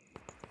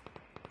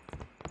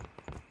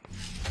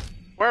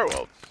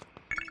werewolves.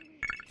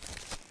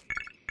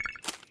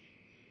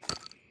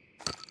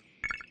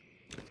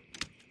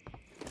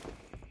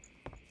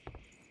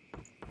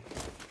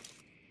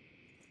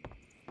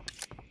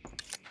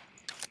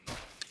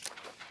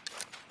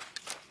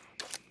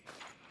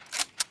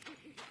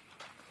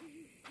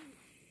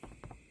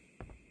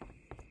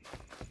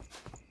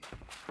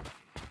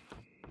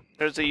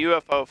 There's a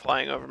UFO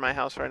flying over my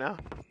house right now.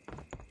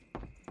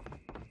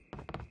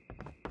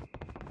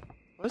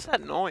 What is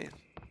that noise?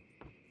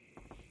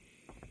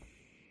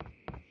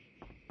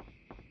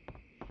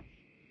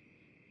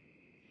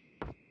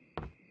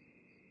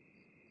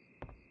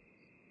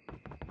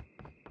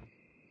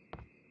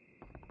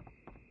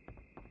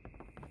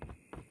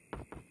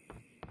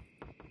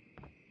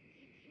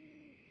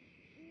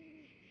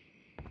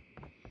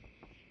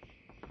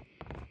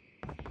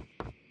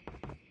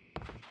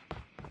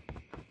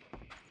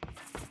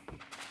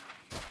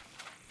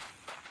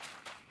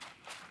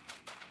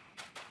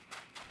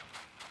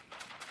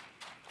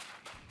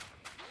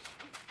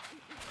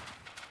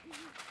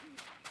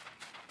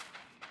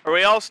 Are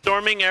we all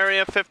storming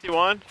Area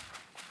 51?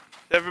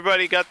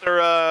 Everybody got their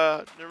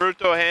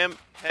Naruto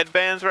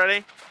headbands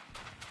ready?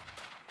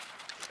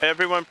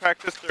 Everyone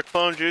practiced their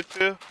clone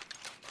jutsu?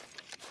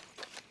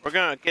 We're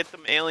gonna get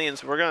them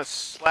aliens. We're gonna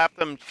slap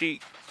them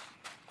cheeks.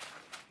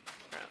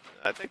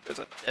 I think there's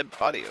a dead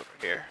body over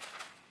here.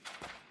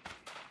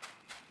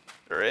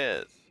 There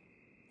is.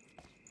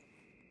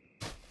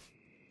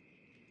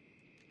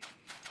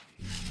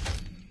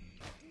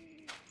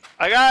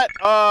 I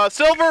got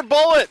silver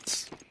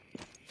bullets.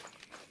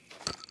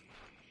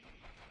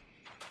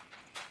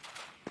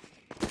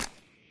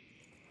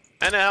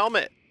 And a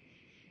helmet.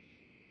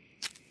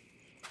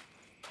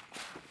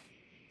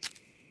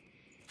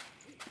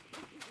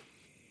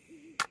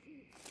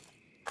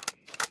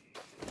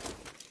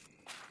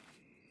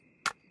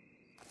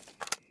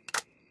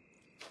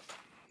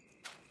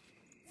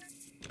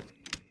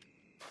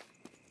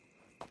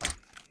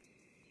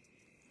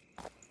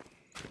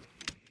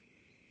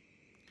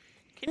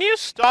 Can you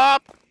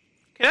stop?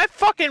 Can I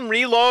fucking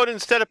reload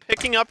instead of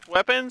picking up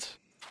weapons?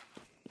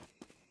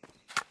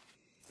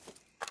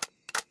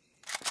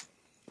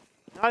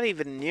 Not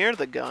even near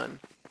the gun.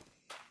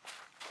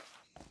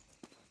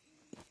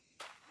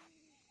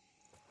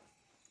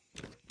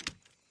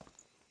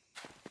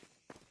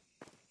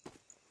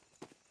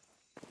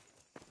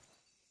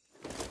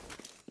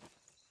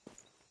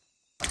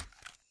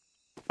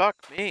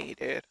 Fuck me,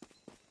 dude.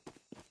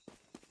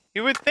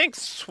 You would think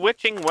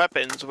switching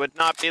weapons would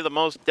not be the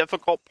most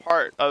difficult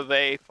part of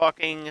a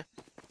fucking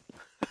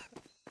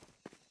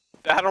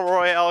Battle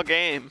Royale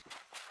game.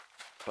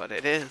 But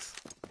it is.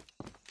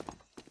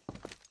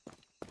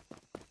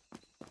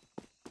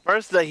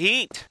 Where's the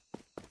heat?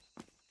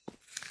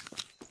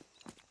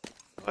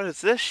 What is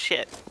this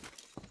shit?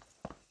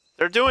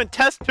 They're doing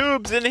test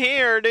tubes in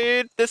here,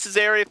 dude. This is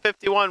Area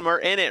 51. We're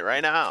in it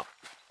right now.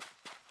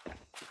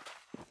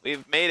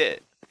 We've made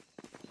it.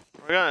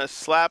 We're gonna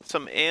slap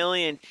some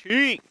alien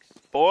cheeks,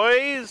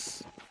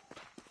 boys.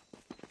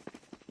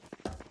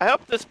 I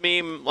hope this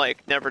meme,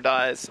 like, never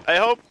dies. I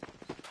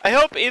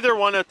hope either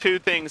one of two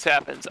things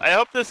happens. I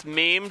hope this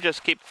meme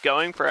just keeps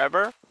going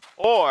forever,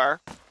 or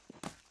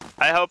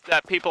I hope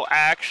that people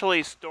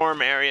actually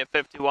storm Area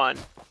 51,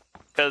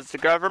 because the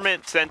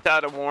government sent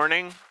out a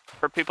warning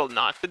for people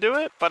not to do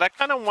it, but I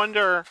kind of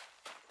wonder,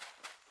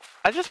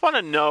 I just want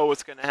to know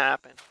what's going to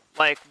happen.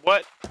 Like,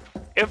 what,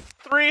 if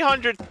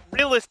 300,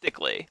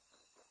 realistically,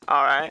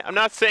 alright, I'm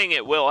not saying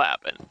it will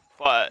happen,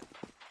 but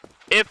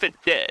if it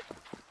did,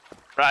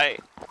 right,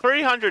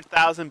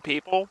 300,000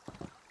 people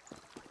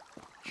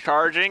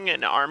charging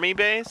an army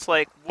base,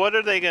 like, what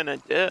are they going to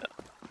do?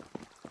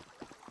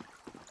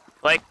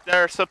 Like,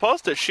 they're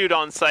supposed to shoot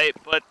on sight,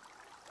 but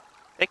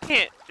they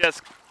can't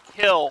just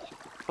kill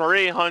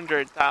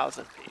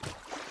 300,000 people.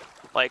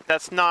 Like,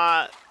 that's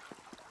not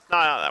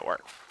how that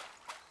works.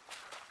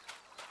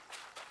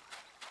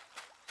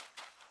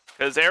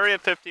 Because Area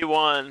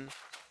 51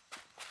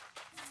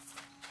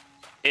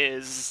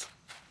 is,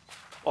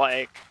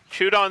 like,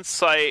 shoot on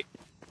sight,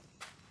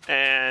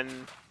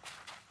 and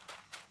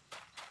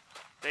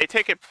they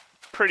take it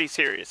pretty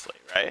seriously,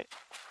 right?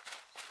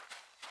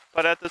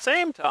 But at the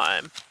same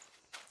time,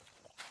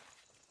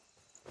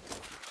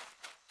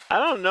 I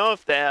don't know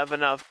if they have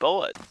enough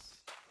bullets.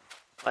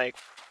 Like,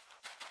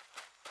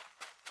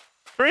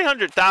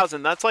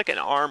 300,000, that's like an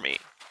army.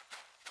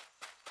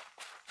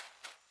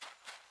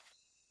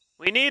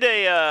 We need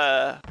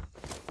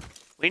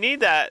we need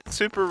that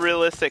super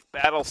realistic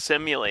battle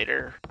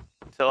simulator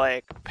to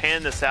like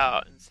pan this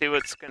out and see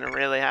what's gonna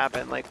really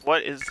happen. Like,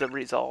 what is the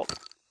result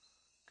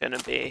gonna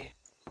be?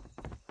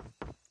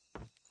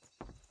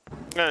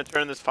 I'm gonna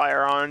turn this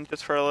fire on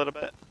just for a little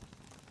bit.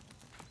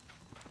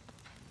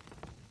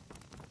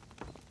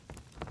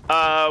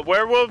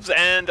 Werewolves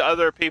and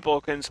other people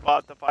can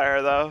spot the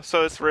fire though,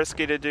 so it's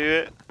risky to do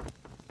it.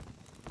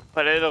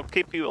 But it'll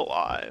keep you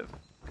alive,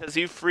 because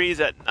you freeze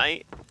at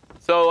night.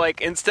 So, like,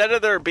 instead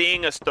of there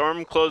being a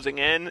storm closing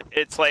in,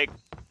 it's like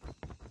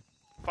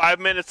 5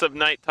 minutes of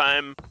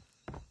nighttime.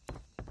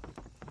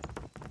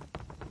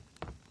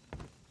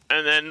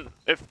 And then,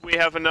 if we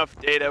have enough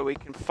data, we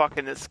can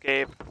fucking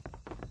escape.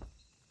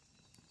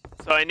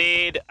 So I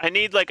need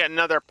like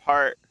another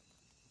part.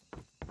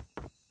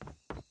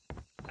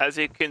 As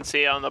you can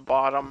see on the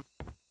bottom,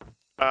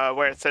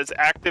 where it says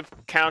active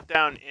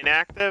countdown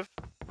inactive.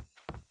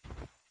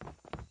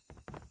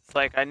 It's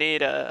like I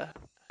need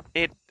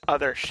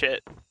other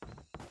shit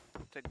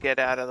to get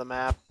out of the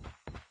map.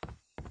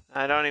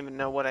 I don't even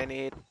know what I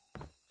need.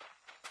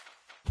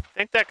 I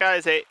think that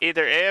guy's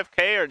either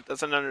AFK or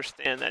doesn't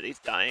understand that he's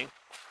dying.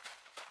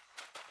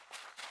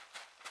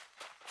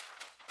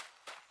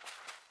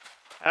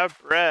 I have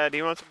bread.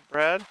 You want some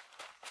bread?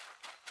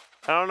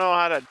 I don't know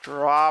how to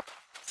drop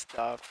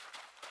stuff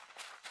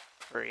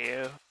for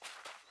you.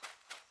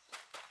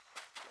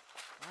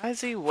 Why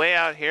is he way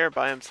out here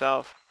by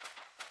himself?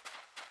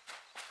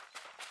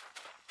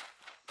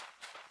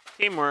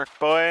 Teamwork,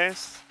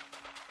 boys.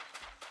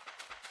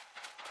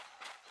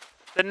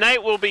 The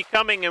night will be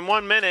coming in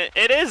 1 minute.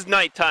 It is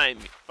nighttime,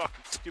 you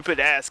fucking stupid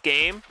ass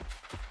game.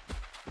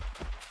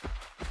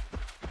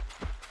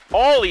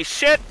 Holy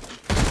shit!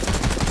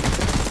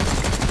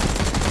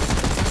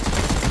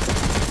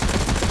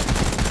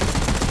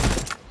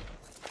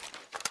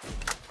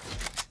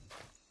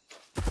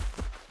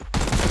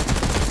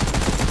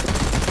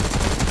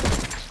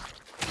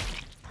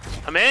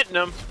 I'm hitting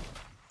him.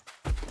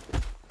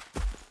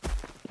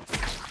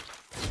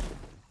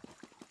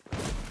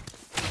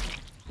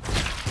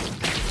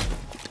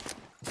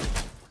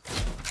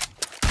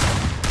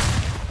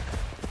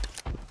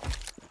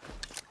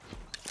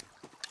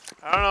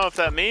 I don't know if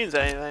that means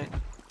anything.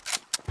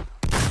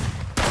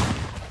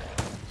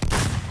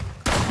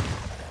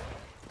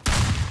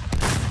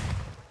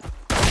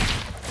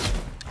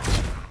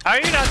 How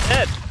are you not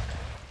dead?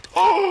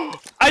 Oh!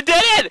 I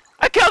did it!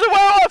 I killed a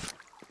werewolf!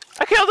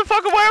 I killed a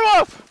fucking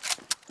werewolf!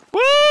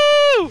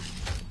 Woo!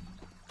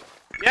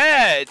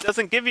 Yeah, it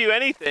doesn't give you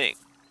anything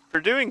for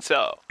doing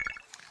so.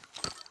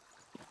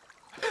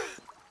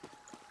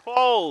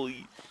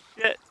 Holy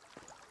shit.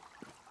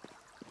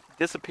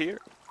 Disappear.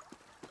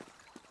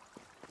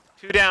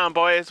 2 down,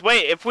 boys.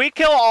 Wait, if we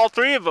kill all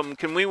 3 of them,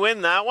 can we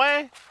win that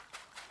way?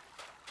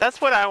 That's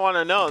what I want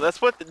to know.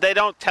 That's what they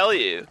don't tell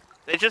you.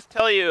 They just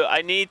tell you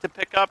I need to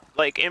pick up,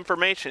 like,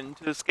 information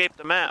to escape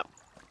the map.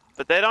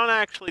 But they don't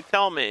actually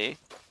tell me,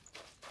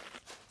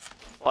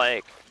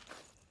 like,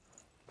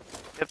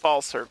 if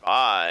I'll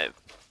survive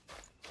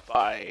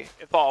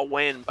if I'll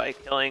win by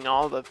killing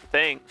all the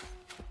things.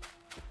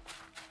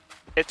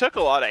 It took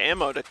a lot of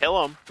ammo to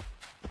kill them.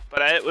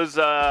 But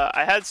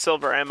I had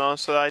silver ammo,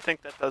 so I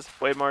think that does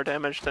way more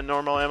damage than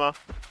normal ammo.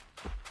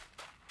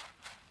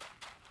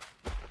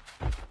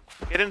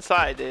 Get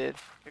inside, dude.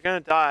 You're gonna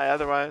die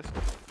otherwise.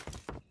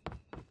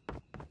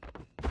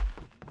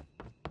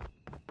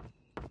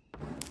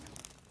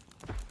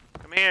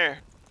 Come here.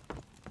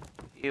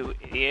 You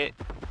idiot.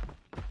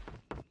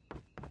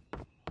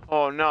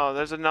 Oh no,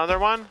 there's another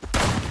one?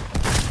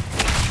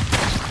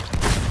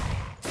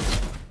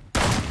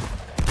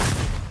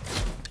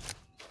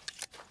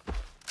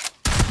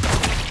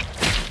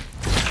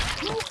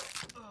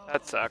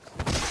 That sucks.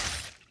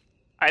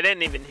 I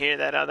didn't even hear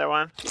that other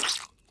one.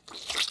 There's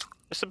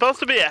supposed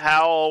to be a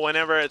howl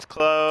whenever it's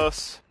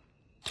close.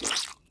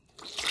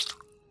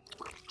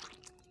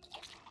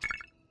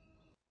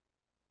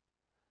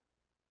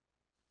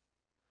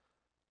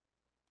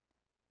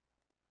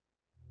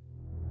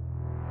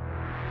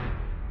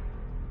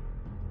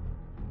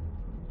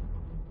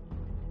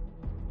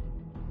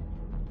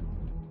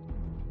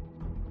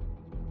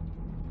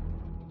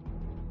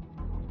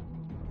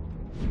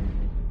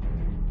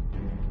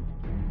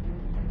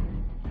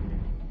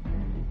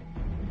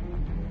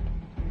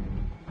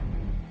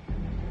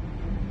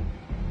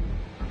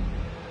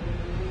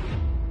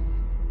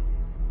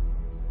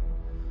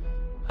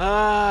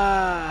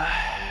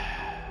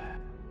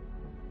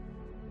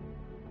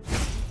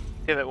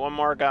 Give it one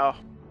more go.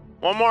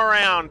 One more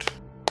round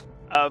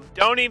of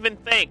don't even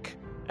think.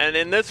 And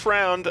in this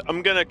round,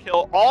 I'm gonna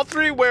kill all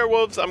 3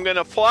 werewolves, I'm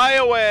gonna fly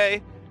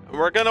away, and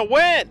we're gonna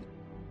win!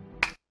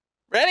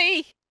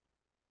 Ready?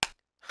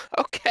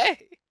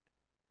 Okay.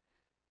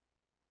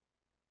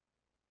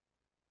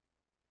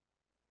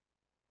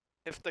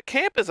 If the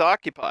camp is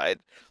occupied,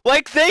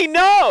 like they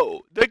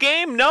know! The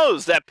game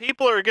knows that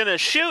people are gonna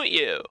shoot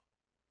you.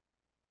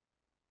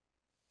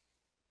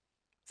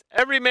 It's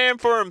every man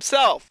for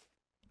himself.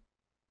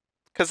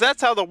 Because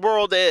that's how the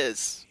world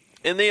is.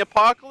 In the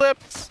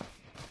apocalypse,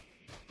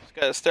 just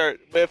gotta start.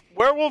 If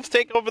werewolves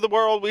take over the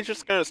world, we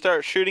just gonna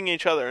start shooting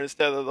each other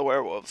instead of the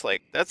werewolves.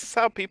 Like, that's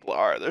how people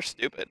are. They're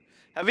stupid.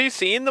 Have you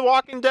seen The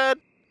Walking Dead?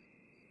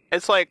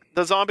 It's like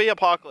the zombie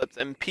apocalypse,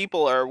 and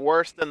people are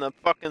worse than the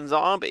fucking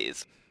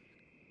zombies.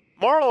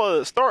 Moral of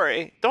the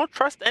story, don't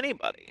trust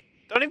anybody.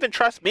 Don't even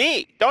trust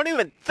me. Don't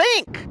even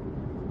think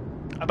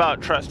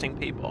about trusting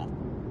people.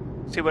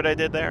 See what I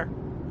did there?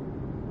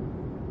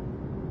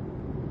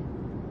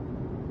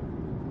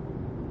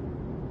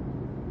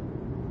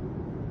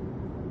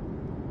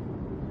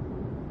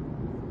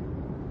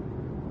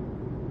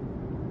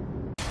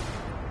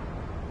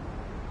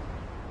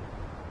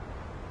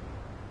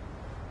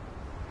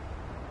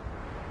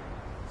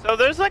 So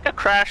there's like a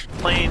crashed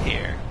plane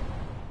here.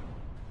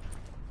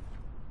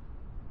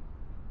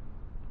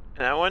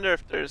 And I wonder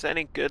if there's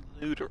any good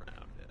loot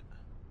around it.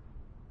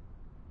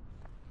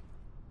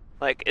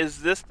 Like,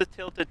 is this the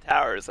Tilted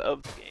Towers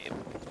of the game?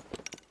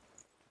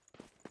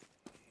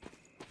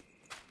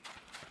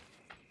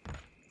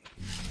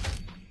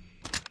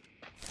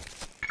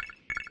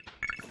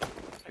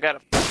 I got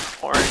a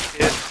orange,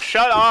 dude.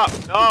 Shut up!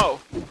 No!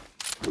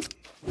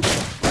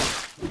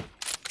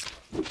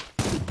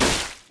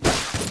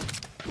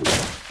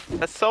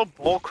 That's so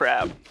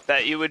bullcrap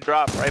that you would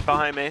drop right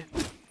behind me.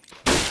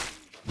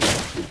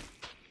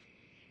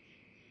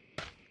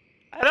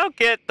 I don't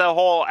get the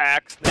whole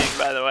axe thing,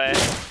 by the way.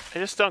 I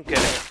just don't get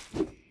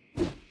it.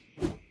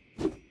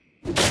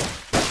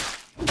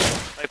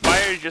 Like,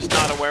 why are you just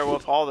not a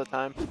werewolf all the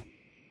time?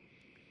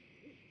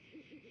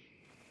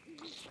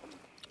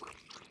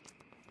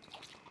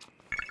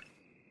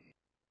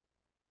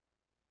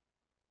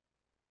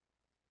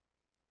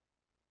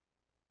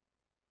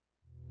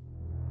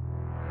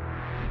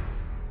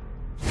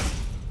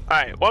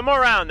 Alright, one more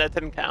round, that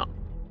didn't count.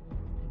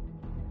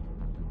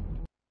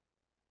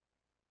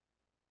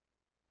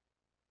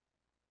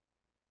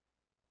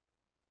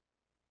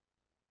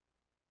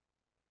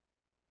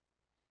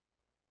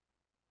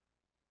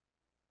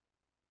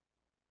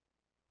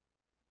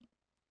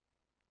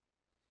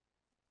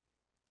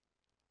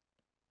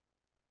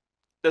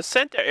 The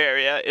center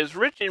area is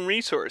rich in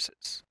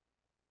resources.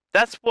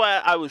 That's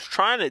what I was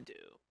trying to do.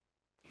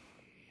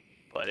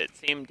 But it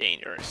seemed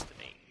dangerous to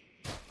me.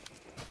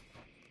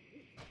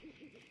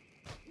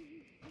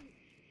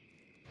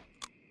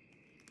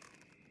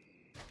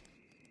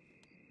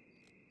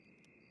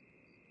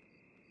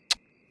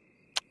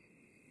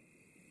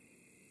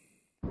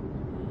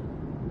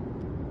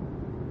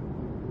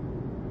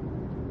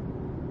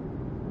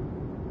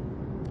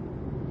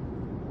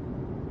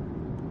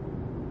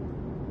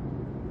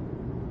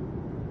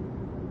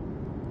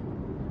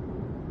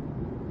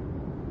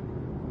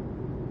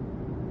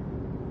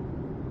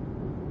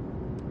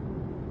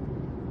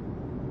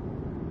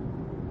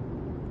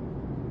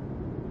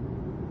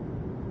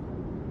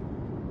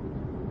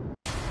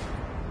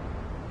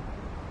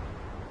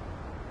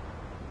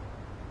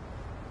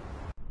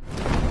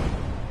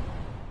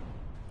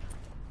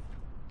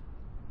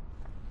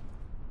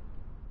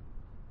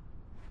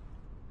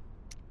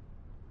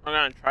 I'm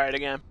gonna try it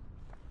again.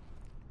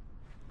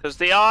 Because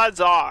the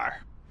odds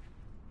are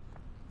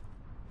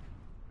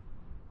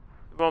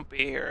we won't be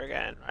here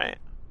again, right?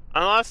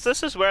 Unless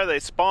this is where they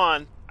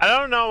spawn. I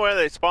don't know where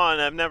they spawn.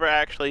 I've never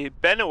actually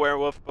been a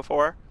werewolf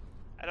before.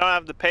 I don't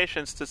have the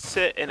patience to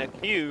sit in a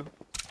queue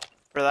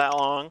for that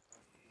long.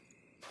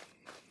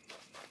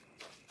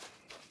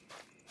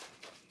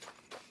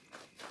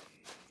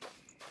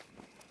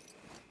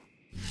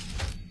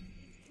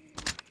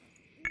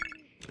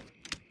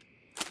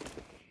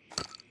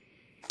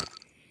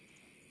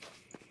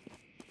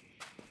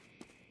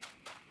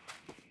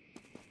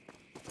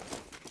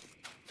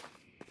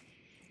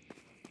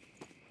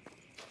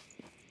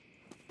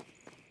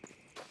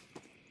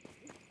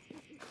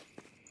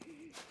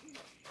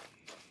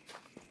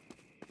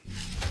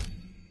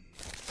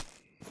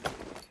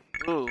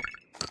 Ooh.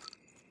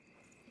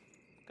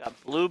 Got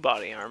blue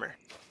body armor.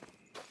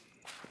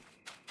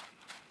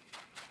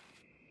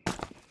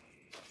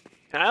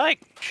 Can I, like,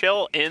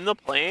 chill in the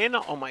plane?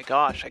 Oh my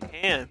gosh, I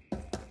can.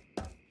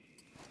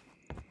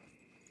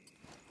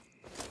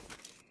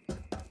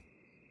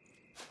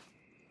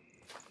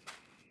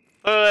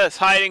 Look at this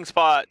hiding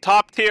spot.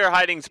 Top tier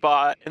hiding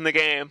spot in the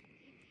game.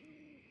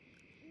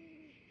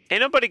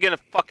 Ain't nobody gonna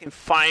fucking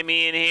find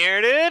me in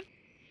here, dude.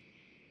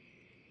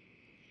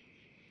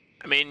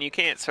 I mean, you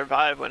can't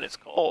survive when it's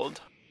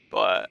cold,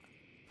 but...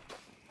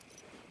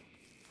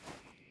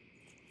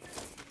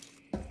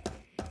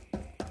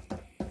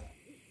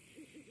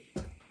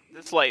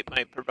 This light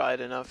might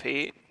provide enough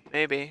heat.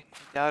 Maybe.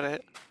 I doubt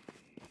it.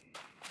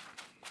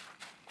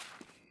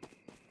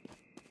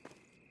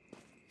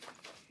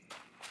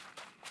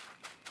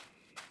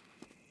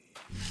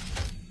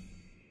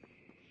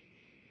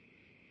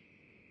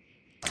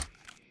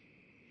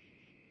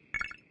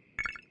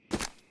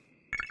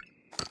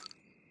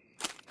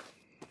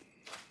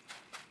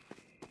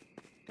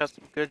 Got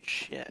some good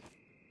shit.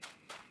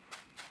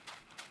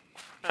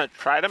 I'm gonna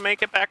try to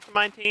make it back to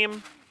my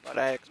team, but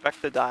I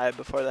expect to die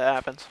before that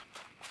happens.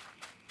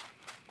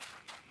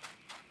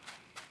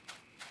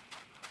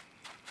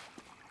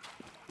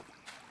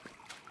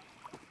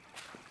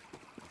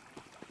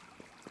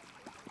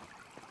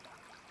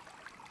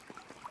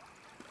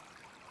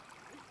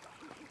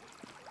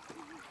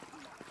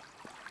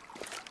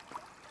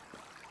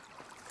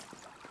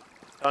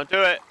 Don't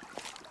do it.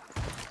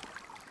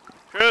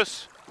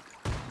 Truce.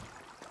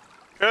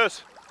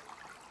 Truce.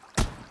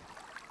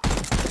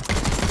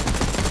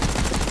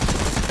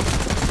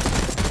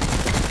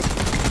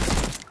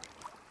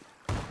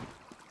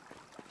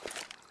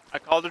 I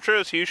called a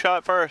truce. You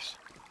shot first.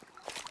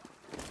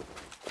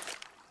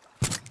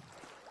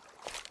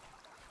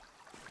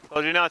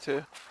 Told you not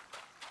to.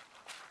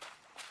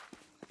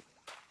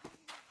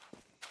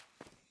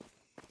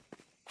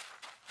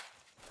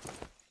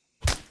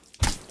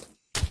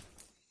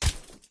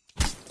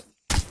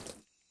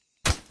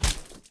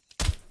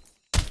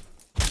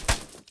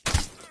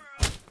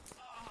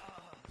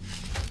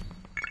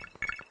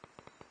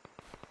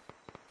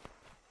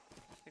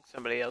 I think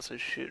somebody else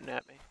is shooting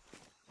at me.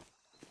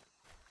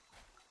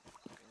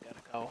 I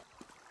gotta go.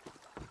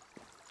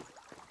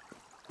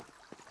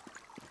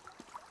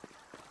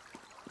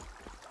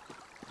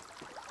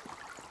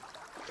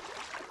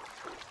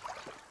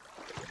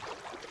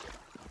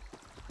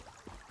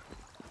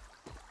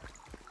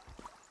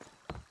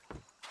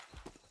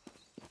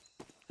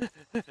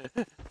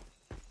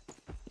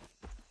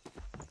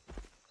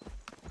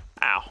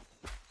 Ow.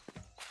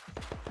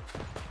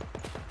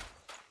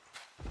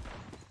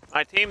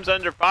 My team's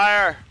under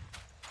fire.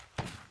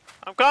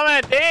 I'm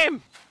coming,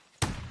 team!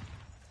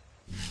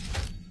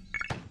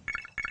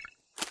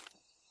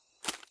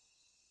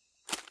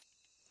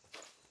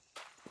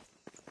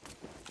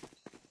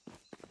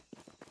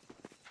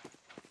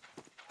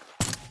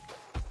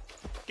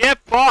 Get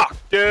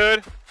fucked,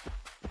 dude!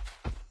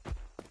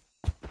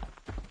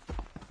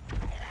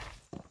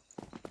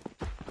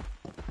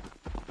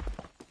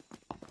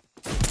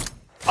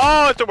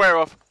 Oh, it's a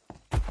werewolf.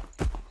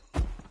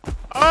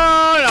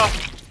 Oh, no.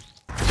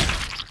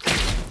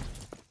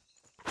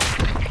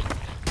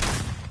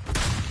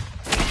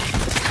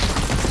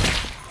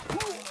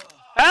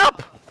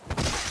 Help!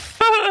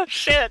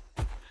 Shit.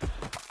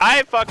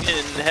 I fucking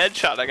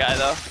headshot a guy,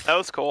 though. That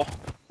was cool.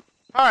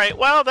 Alright,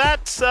 well,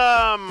 that's,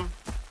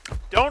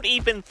 Don't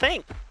Even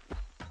Think.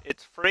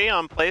 It's free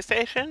on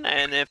PlayStation,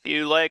 and if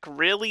you like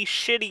really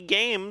shitty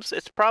games,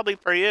 it's probably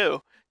for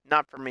you.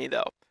 Not for me,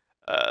 though.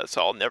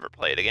 So I'll never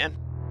play it again.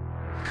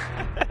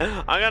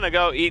 I'm gonna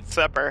go eat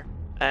supper,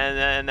 and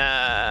then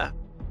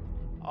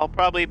I'll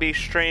probably be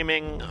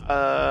streaming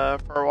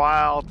for a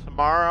while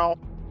tomorrow.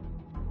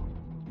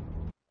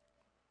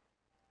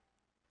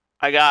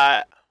 I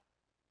got...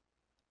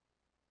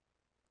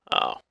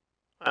 Oh,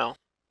 well.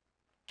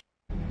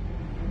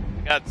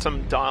 I got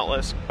some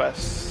Dauntless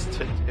quests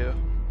to do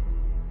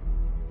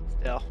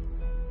still.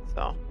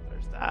 So,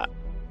 there's that.